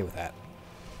I'm okay with that.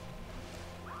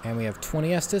 And we have 20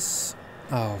 Estus.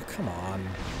 Oh, come on.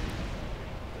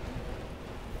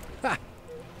 Ha!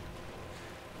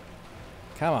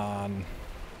 Come on.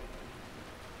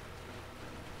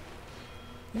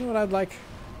 You know what I'd like?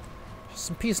 Just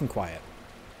some peace and quiet.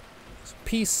 Some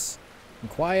peace and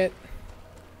quiet.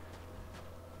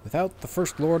 Without the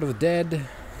First Lord of the Dead.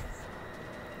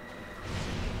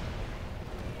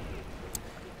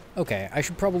 Okay, I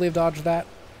should probably have dodged that.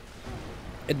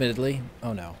 Admittedly.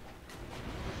 Oh no.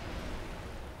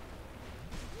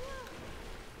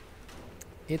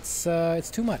 It's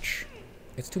too much.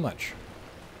 It's too much.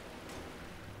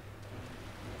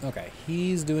 Okay,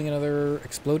 he's doing another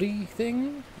explodey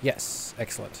thing? Yes,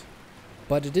 excellent.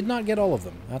 But it did not get all of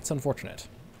them. That's unfortunate.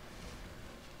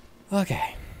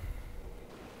 Okay.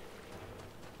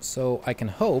 So I can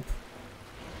hope...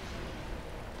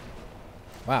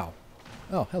 wow.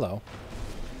 Oh, hello.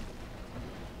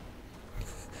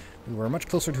 We were much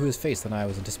closer to his face than I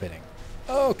was anticipating.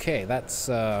 Okay, that's,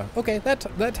 okay,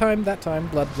 that time,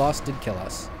 blood loss did kill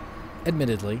us.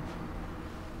 Admittedly.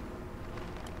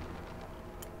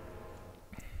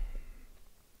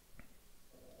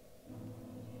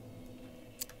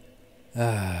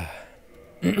 I'm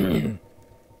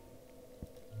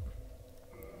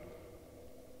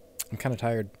kind of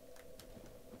tired.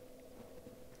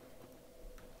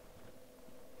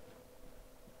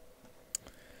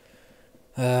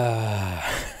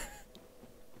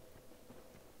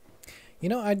 You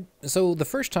know, so the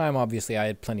first time, obviously, I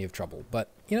had plenty of trouble,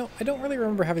 but, you know, I don't really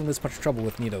remember having this much trouble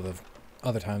with Nito the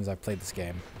other times I've played this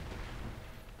game.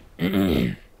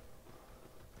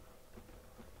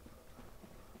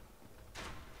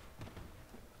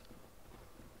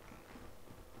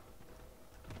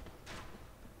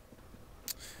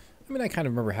 I mean, I kind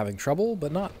of remember having trouble,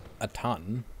 but not a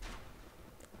ton.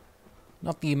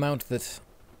 Not the amount that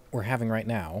we're having right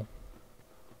now.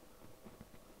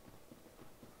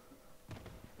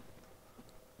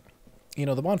 You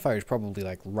know, the bonfire is probably,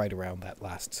 like, right around that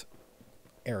last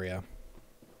area.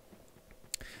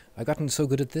 I've gotten so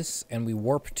good at this, and we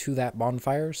warp to that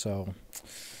bonfire, so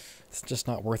it's just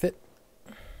not worth it.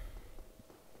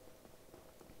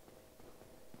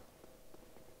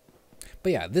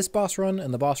 But yeah, this boss run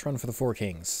and the boss run for the Four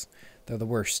Kings, they're the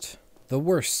worst. The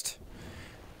worst.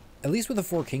 At least with the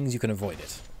Four Kings, you can avoid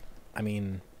it. I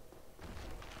mean,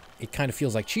 it kind of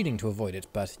feels like cheating to avoid it,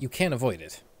 but you can avoid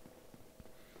it.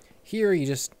 Here,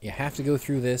 you have to go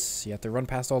through this. You have to run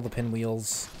past all the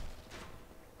pinwheels.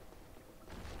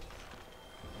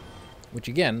 Which,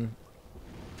 again,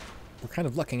 we're kind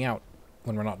of lucking out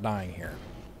when we're not dying here.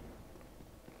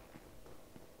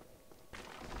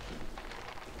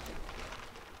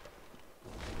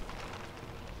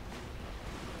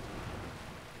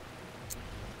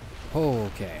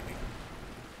 Okay.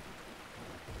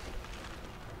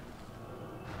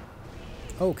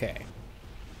 Okay.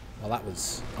 Well, that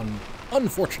was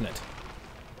unfortunate.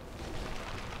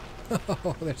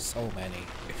 Oh, there's so many.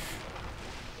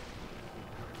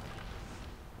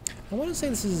 I want to say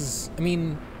this is... I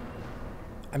mean,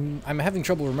 I'm having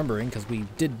trouble remembering because we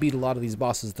did beat a lot of these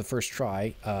bosses the first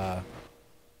try.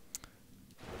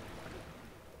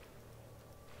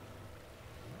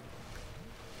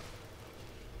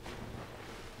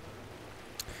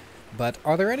 But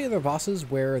are there any other bosses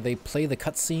where they play the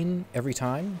cutscene every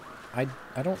time? I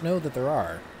don't know that there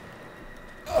are.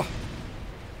 Ugh.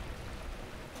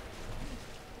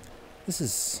 This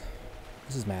is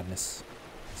madness.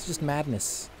 It's just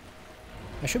madness.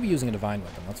 I should be using a divine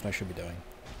weapon. That's what I should be doing.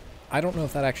 I don't know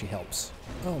if that actually helps.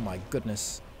 Oh my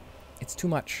goodness. It's too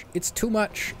much. It's too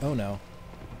much. Oh no.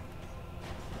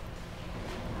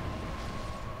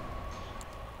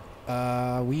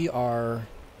 We are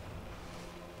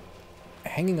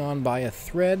hanging on by a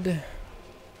thread,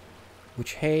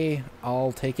 which, hey,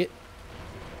 I'll take it.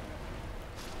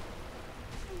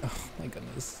 Oh my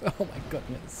goodness. Oh my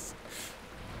goodness.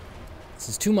 This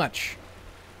is too much.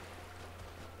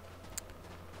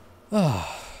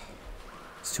 Oh,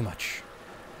 it's too much.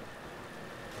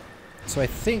 So I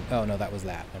think... Oh, no, that was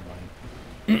that.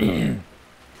 Never mind.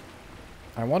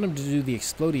 I want him to do the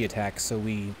explodey attack so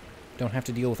we don't have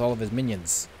to deal with all of his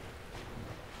minions.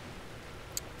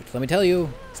 But let me tell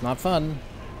you, it's not fun.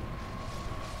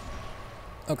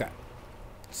 Okay.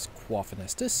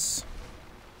 Squaffinestus.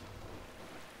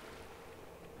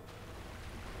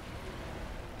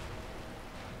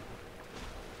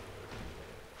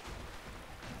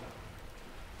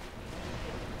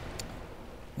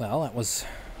 Well, that was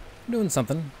doing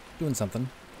something. Doing something.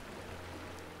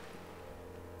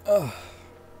 Ugh.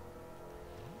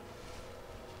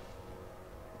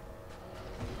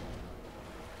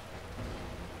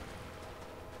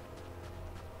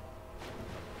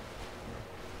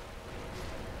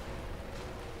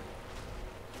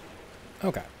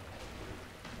 Okay.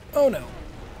 Oh no.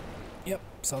 Yep,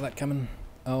 saw that coming.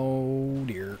 Oh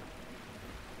dear.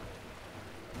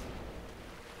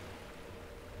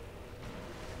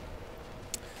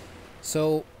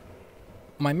 So,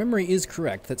 my memory is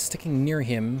correct that sticking near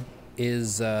him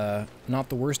is not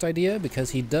the worst idea because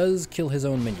he does kill his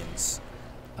own minions,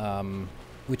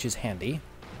 which is handy.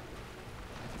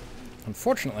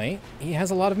 Unfortunately, he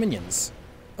has a lot of minions.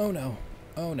 Oh no.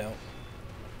 Oh no.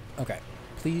 Okay,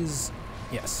 please.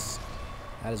 Yes,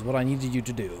 that is what I needed you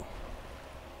to do.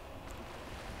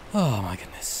 Oh my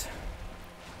goodness.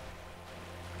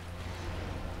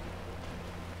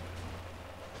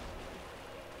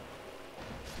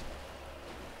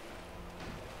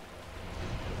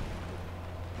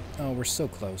 Oh, we're so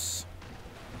close.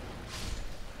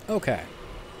 Okay.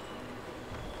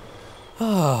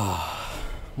 Ah,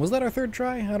 was that our third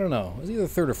try? I don't know. It was either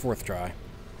third or fourth try.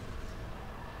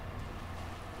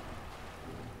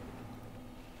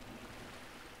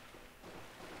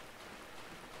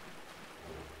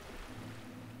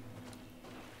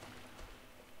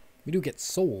 We do get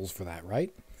souls for that,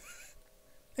 right?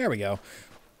 There we go.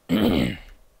 And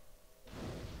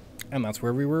that's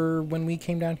where we were when we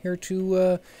came down here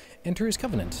to enter his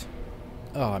covenant.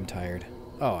 Oh, I'm tired.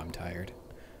 Oh, I'm tired.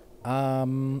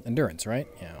 Endurance, right?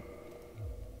 Yeah.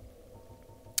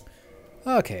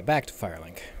 Okay, back to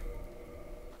Firelink.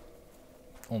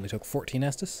 Only took 14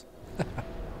 Estus.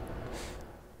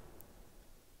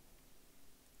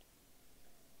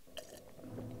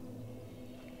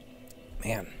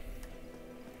 Man.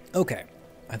 Okay.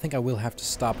 I think I will have to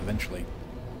stop eventually.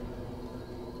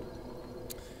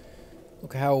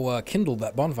 Look how kindled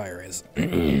that bonfire is.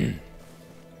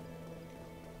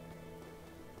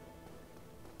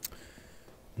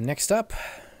 Next up,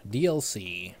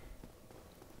 DLC.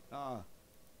 Ah,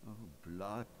 oh,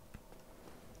 blood.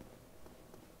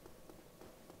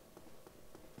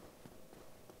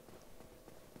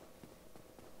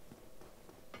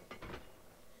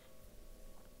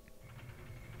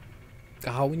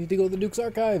 Oh, we need to go to the Duke's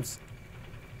Archives.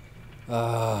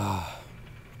 I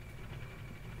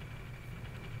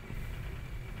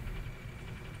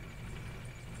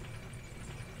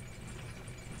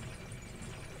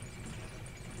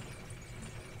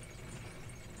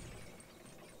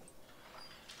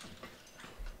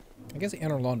guess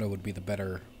Anne Orlando would be the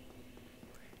better...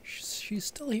 She's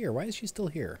still here. Why is she still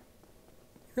here?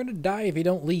 You're gonna die if you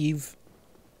don't leave.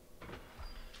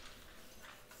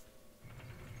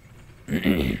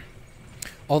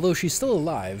 Although she's still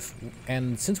alive,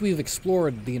 and since we've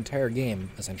explored the entire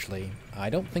game, essentially, I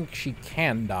don't think she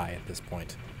can die at this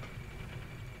point.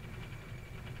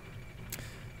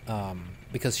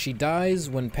 Because she dies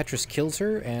when Petrus kills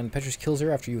her, and Petrus kills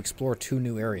her after you explore 2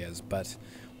 new areas, but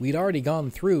we'd already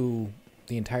gone through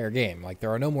the entire game. Like,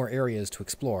 there are no more areas to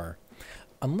explore.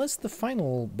 Unless the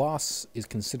final boss is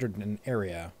considered an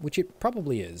area, which it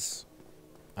probably is.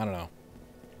 I don't know.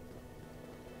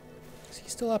 Is he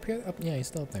still up here? Yeah, he's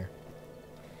still up there.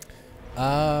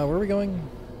 Where are we going?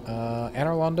 Anne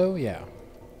Orlando? Yeah.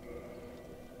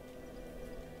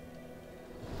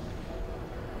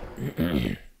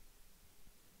 It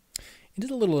is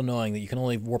a little annoying that you can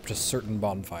only warp to certain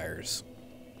bonfires.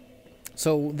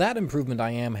 So that improvement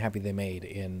I am happy they made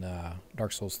in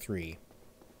Dark Souls 3.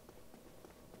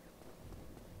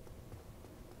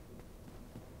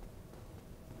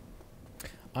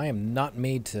 I am not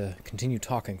made to continue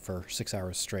talking for 6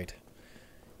 hours straight.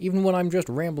 Even when I'm just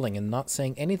rambling and not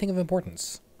saying anything of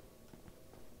importance.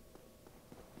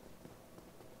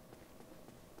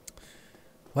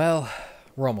 Well,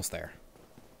 we're almost there.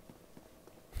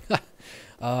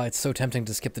 It's so tempting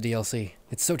to skip the DLC.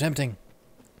 It's so tempting.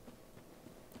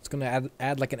 It's gonna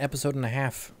add like an episode and a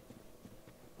half.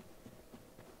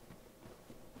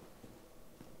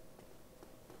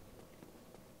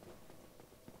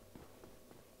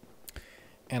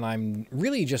 And I'm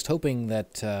really just hoping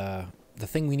that the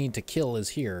thing we need to kill is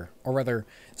here. Or rather,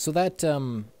 so that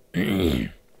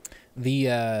the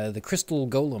crystal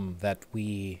golem that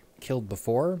we killed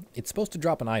before, it's supposed to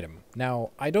drop an item.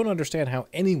 Now, I don't understand how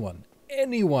anyone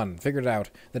figured out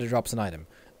that it drops an item.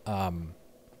 I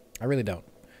really don't.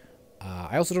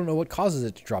 I also don't know what causes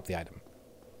it to drop the item.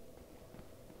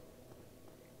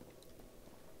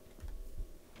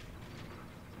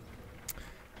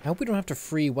 I hope we don't have to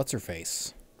free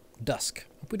what's-her-face. Dusk.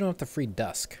 I hope we don't have to free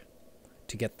Dusk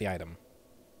to get the item.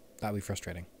 That would be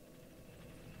frustrating.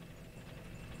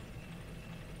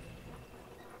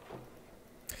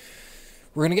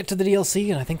 We're going to get to the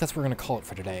DLC, and I think that's what we're going to call it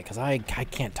for today, because I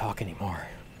can't talk anymore.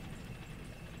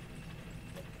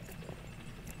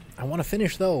 I want to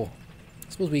finish, though.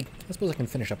 I suppose I can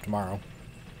finish up tomorrow.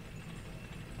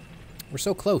 We're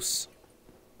so close.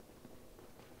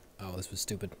 Oh, this was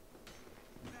stupid.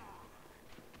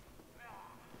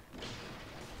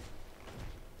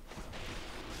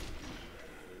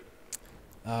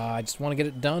 I just want to get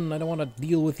it done. I don't want to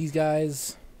deal with these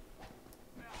guys.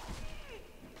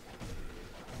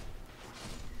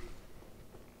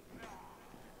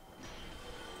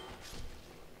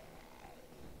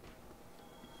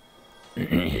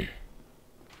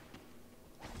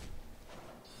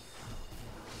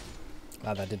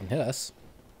 Glad that didn't hit us.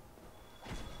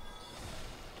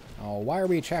 Oh, why are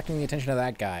we attracting the attention of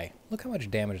that guy? Look how much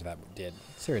damage that did.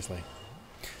 Seriously.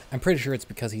 I'm pretty sure it's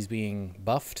because he's being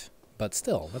buffed, but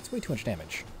still, that's way too much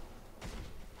damage.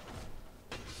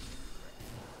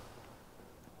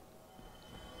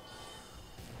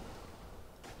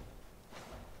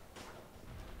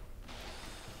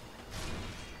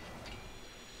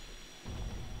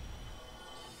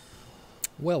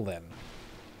 Well then.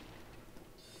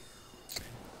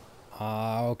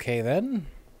 Okay then.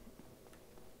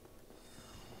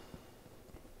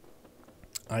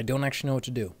 I don't actually know what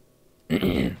to do.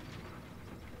 Oh.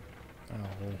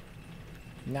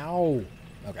 No!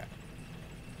 Okay.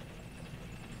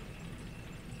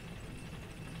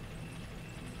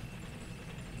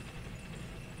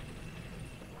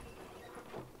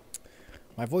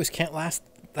 My voice can't last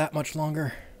that much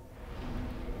longer.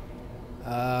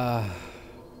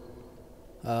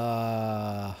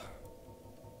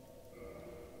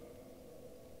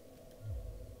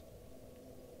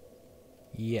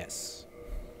 Yes.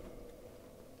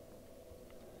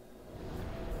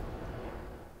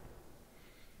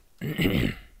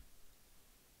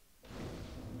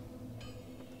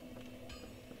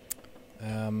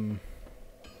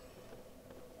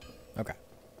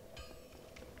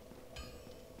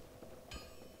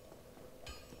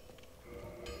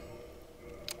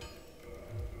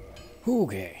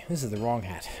 Okay, this is the wrong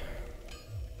hat.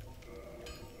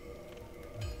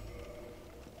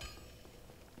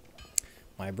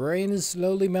 My brain is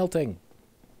slowly melting.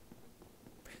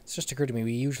 It's just occurred to me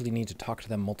we usually need to talk to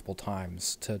them multiple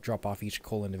times to drop off each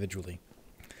coal individually.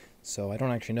 So I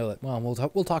don't actually know that. Well,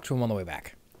 we'll talk to him on the way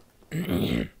back.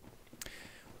 Which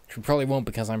we probably won't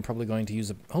because I'm probably going to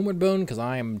use a homeward bone because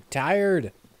I am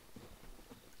tired.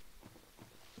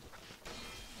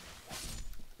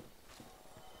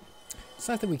 It's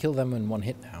not that we kill them in one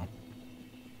hit now.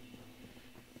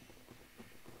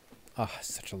 Ah,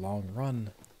 such a long run.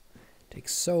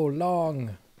 Takes so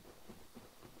long.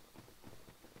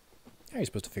 How are you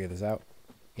supposed to figure this out?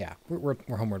 Yeah, we're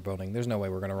homeward boning. There's no way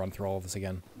we're going to run through all of this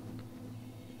again.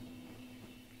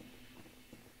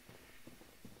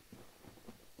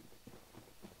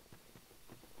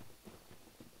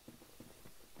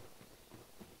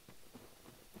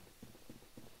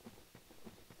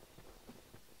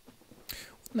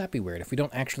 Wouldn't that be weird if we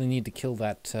don't actually need to kill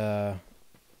that, because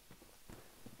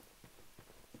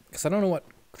I don't know what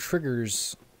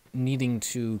triggers needing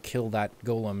to kill that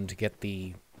golem to get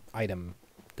the item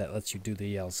that lets you do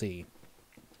the DLC.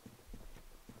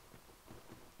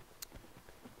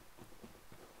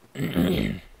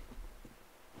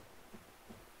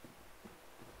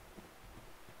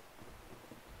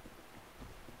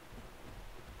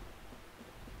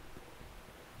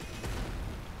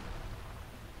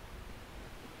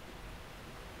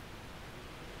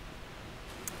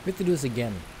 We have to do this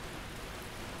again.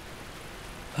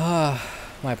 Ah,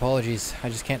 my apologies. I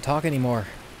just can't talk anymore.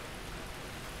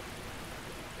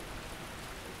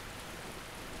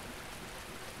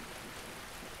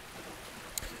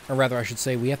 Or rather, I should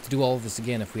say, we have to do all of this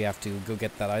again if we have to go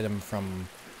get that item from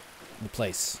the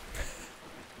place.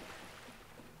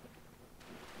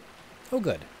 Oh,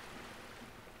 good.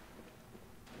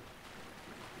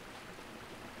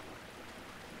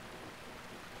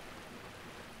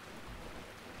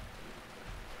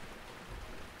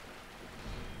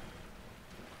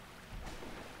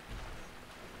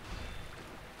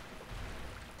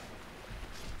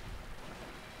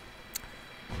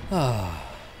 Ah.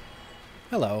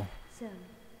 Hello. So,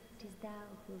 it is thou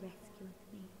who rescueth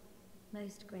me.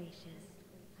 Most gracious,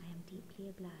 I am deeply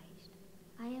obliged.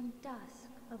 I am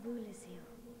Dusk of Ulasil.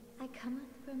 I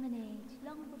cometh from an age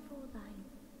long before thine.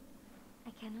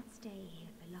 I cannot stay here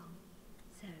for long.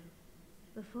 So,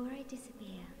 before I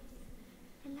disappear,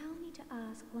 allow me to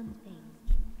ask one thing.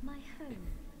 My home,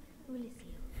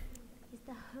 Ulasil, is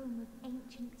the home of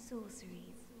ancient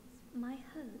sorceries. My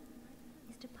hope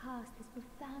is to pass this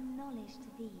profound knowledge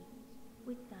to thee,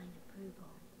 with thine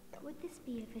approval. Would this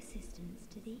be of assistance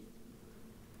to thee?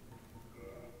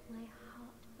 My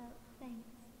heartfelt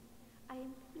thanks. I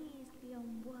am pleased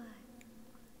beyond words.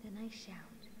 Then I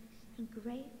shout,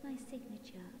 engrave my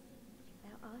signature. If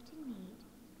thou art in need,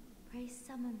 pray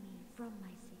summon me from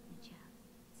my signature.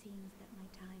 Seems that my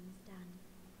time is done.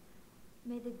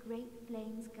 May the great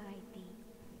flames guide thee.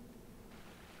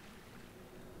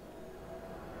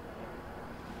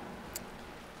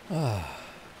 Ah.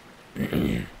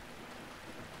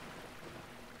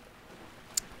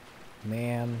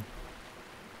 Man.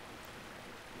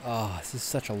 Oh, this is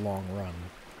such a long run.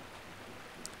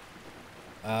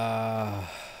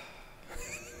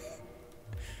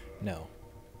 No.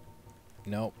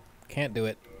 Nope. Can't do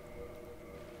it.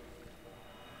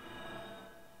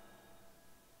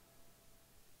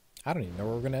 I don't even know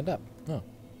where we're gonna end up. Oh.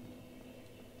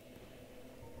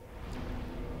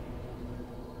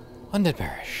 Undead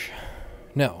Parish.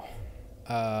 No.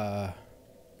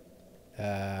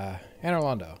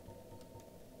 Anorlando.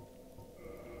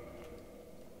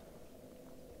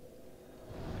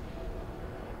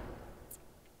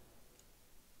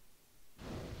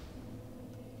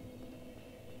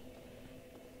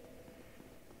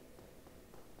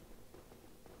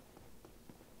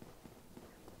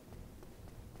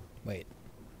 Wait.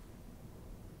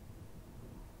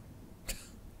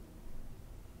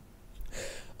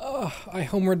 Oh, I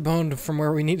homeward boned from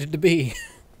where we needed to be.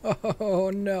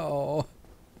 Oh no.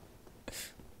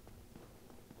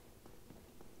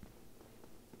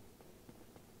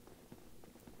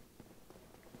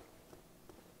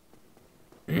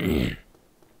 I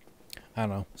don't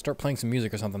know. Start playing some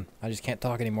music or something. I just can't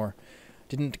talk anymore.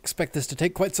 Didn't expect this to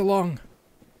take quite so long.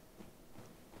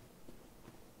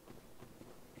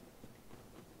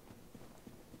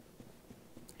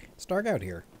 It's dark out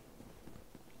here.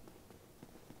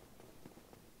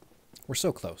 We're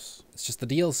so close. It's just the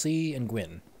DLC and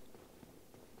Gwyn.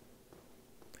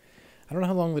 I don't know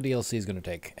how long the DLC is going to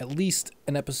take. At least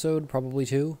an episode, probably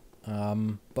two.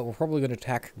 But we're probably going to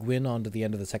tack Gwyn onto the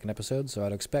end of the second episode, so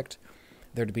I'd expect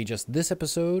there to be just this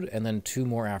episode and then 2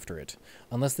 more after it.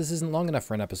 Unless this isn't long enough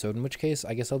for an episode, in which case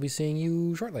I guess I'll be seeing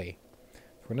you shortly.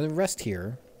 We're going to rest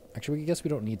here. Actually, I guess we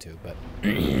don't need to, but...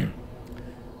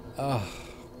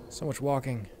 so much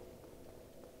walking.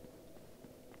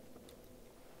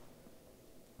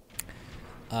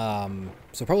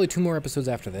 So probably 2 more episodes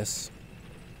after this.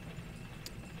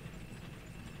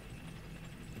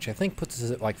 Which I think puts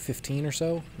us at like 15 or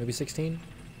so, maybe 16.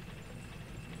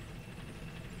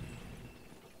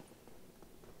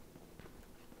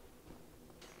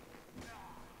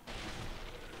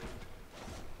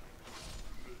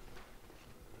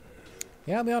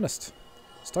 Yeah, I'll be honest.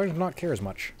 Starting to not care as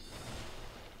much.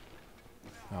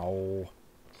 Oh.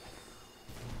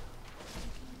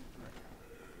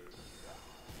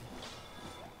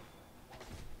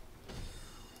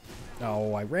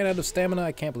 Oh, I ran out of stamina.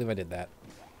 I can't believe I did that.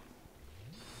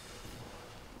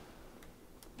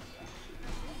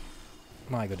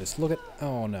 My goodness, look at...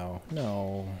 Oh, no.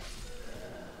 No.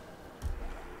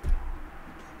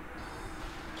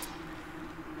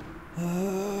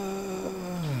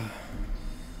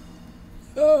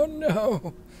 Oh,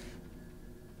 no.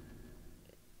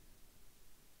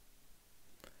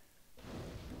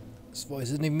 This voice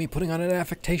isn't even me putting on an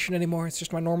affectation anymore. It's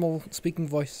just my normal speaking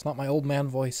voice. It's not my old man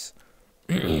voice.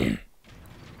 How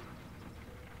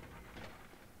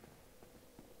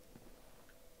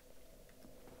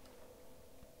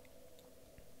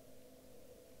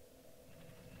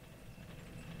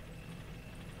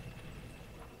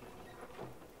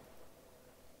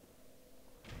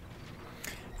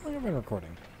long have I been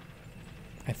recording?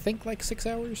 I think like 6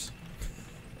 hours?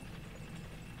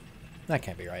 That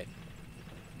can't be right.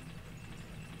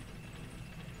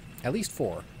 At least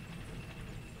 4.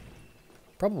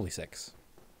 Probably 6.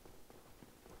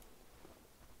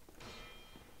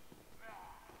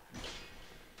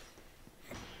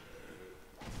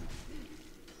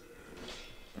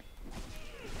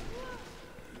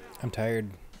 I'm tired.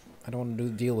 I don't want to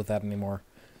deal with that anymore.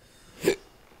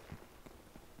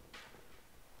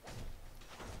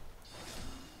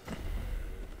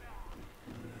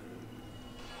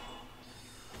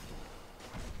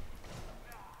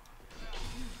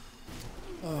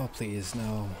 Oh, please,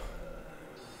 no.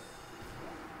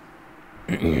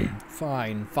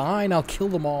 Fine, fine, I'll kill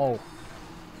them all.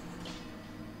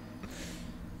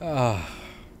 I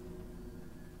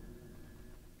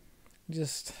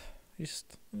just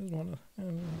want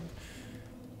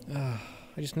to...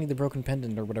 I just need the broken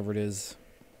pendant or whatever it is.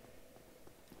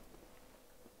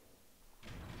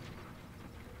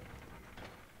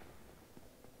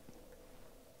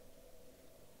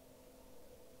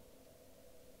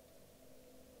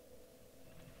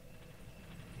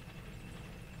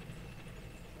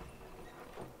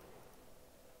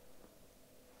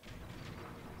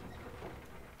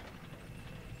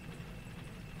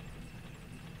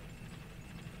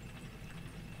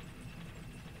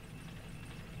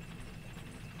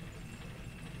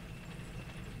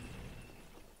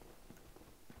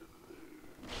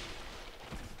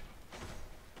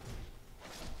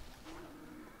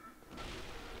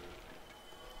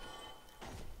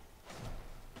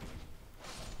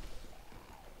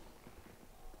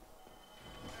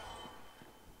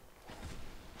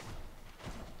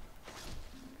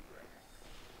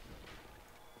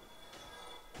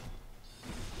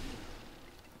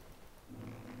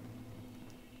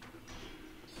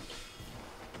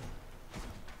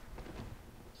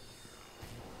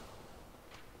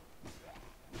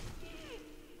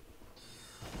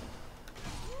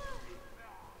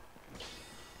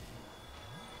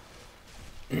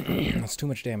 That's too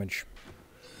much damage.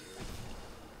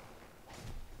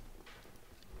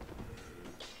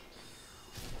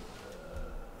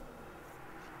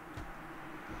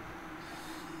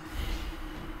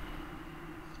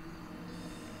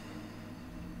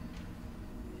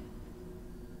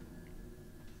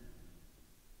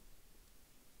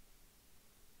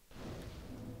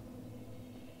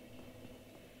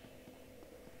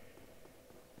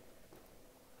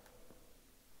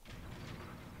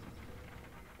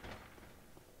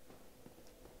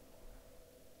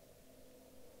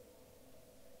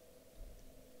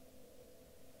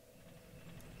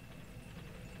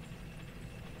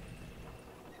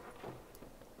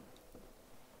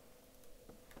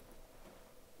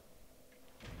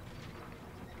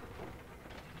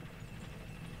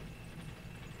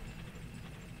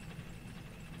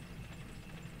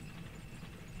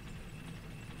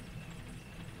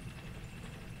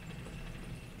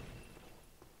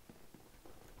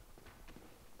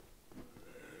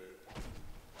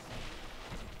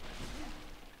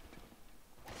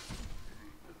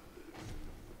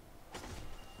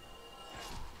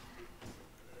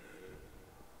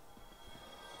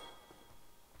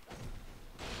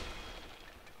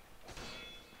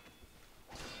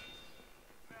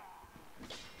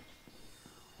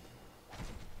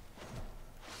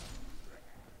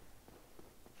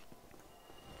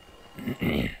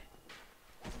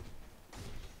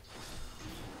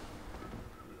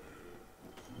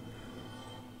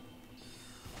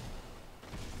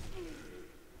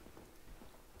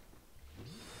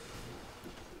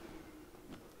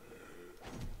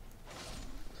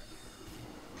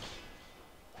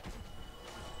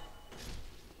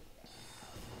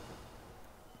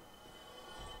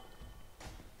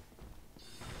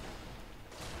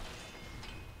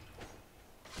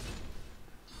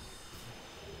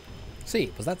 See,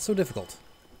 was that so difficult?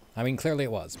 I mean, clearly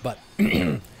it was, but...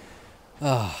 I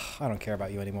don't care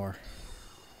about you anymore.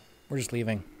 We're just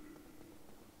leaving.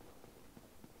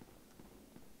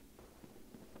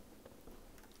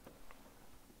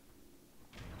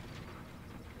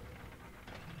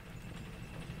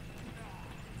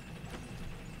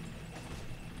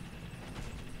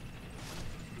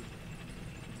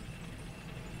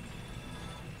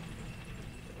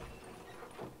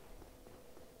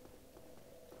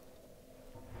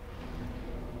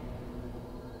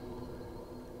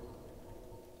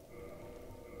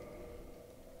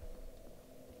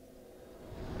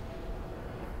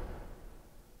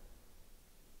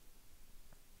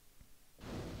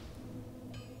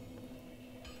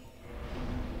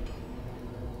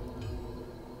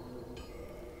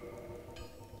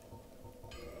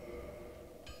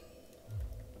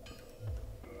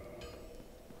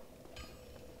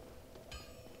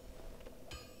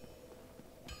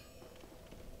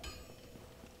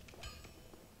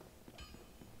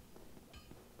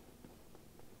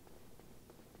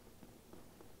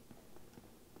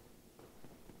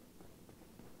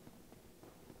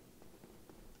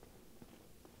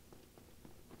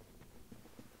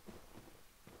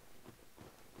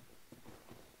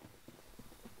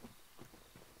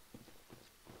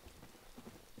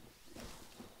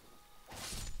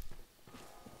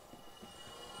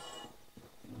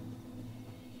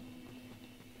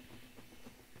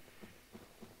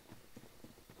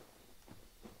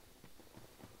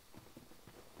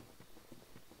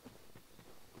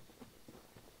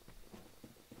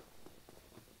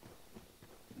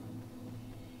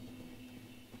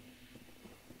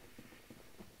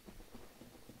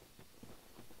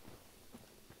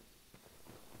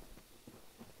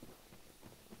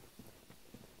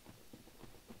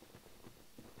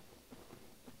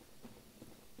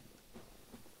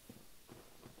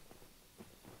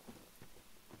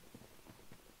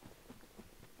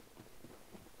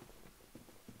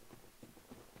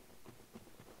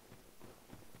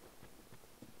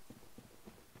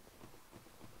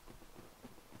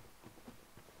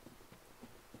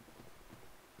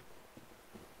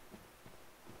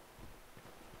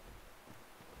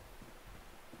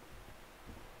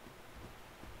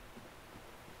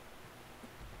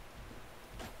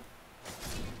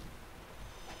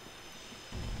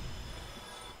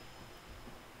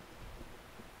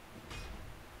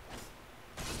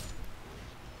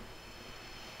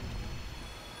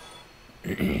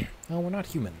 Oh, we're not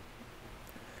human.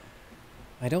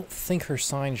 I don't think her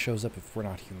sign shows up if we're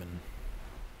not human.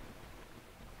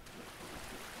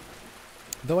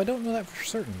 Though I don't know that for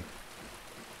certain.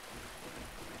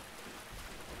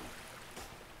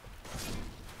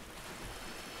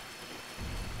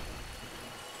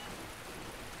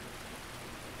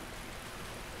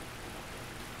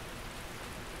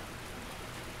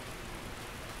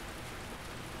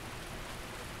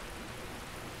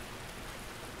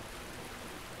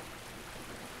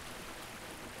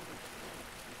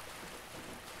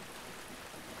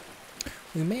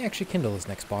 We may actually kindle this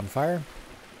next bonfire.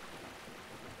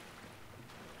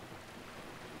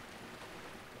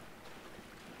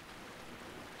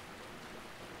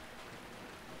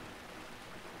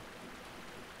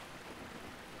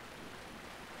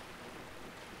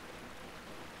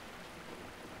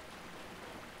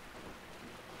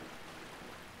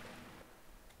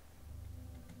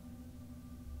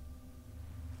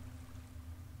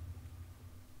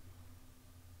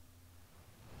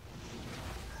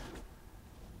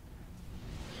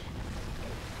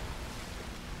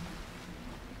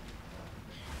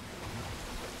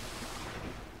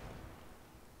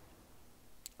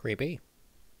 Creepy.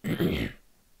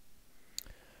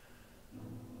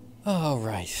 All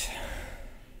right.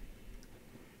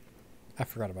 I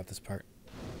forgot about this part.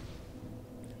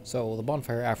 So, the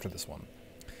bonfire after this one.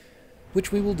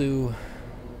 Which we will do...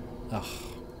 Ugh.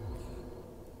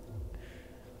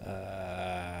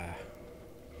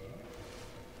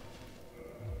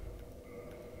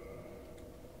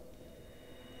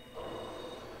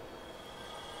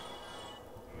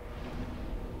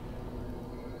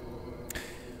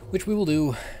 Which we will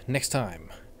do next time.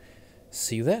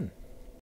 See you then.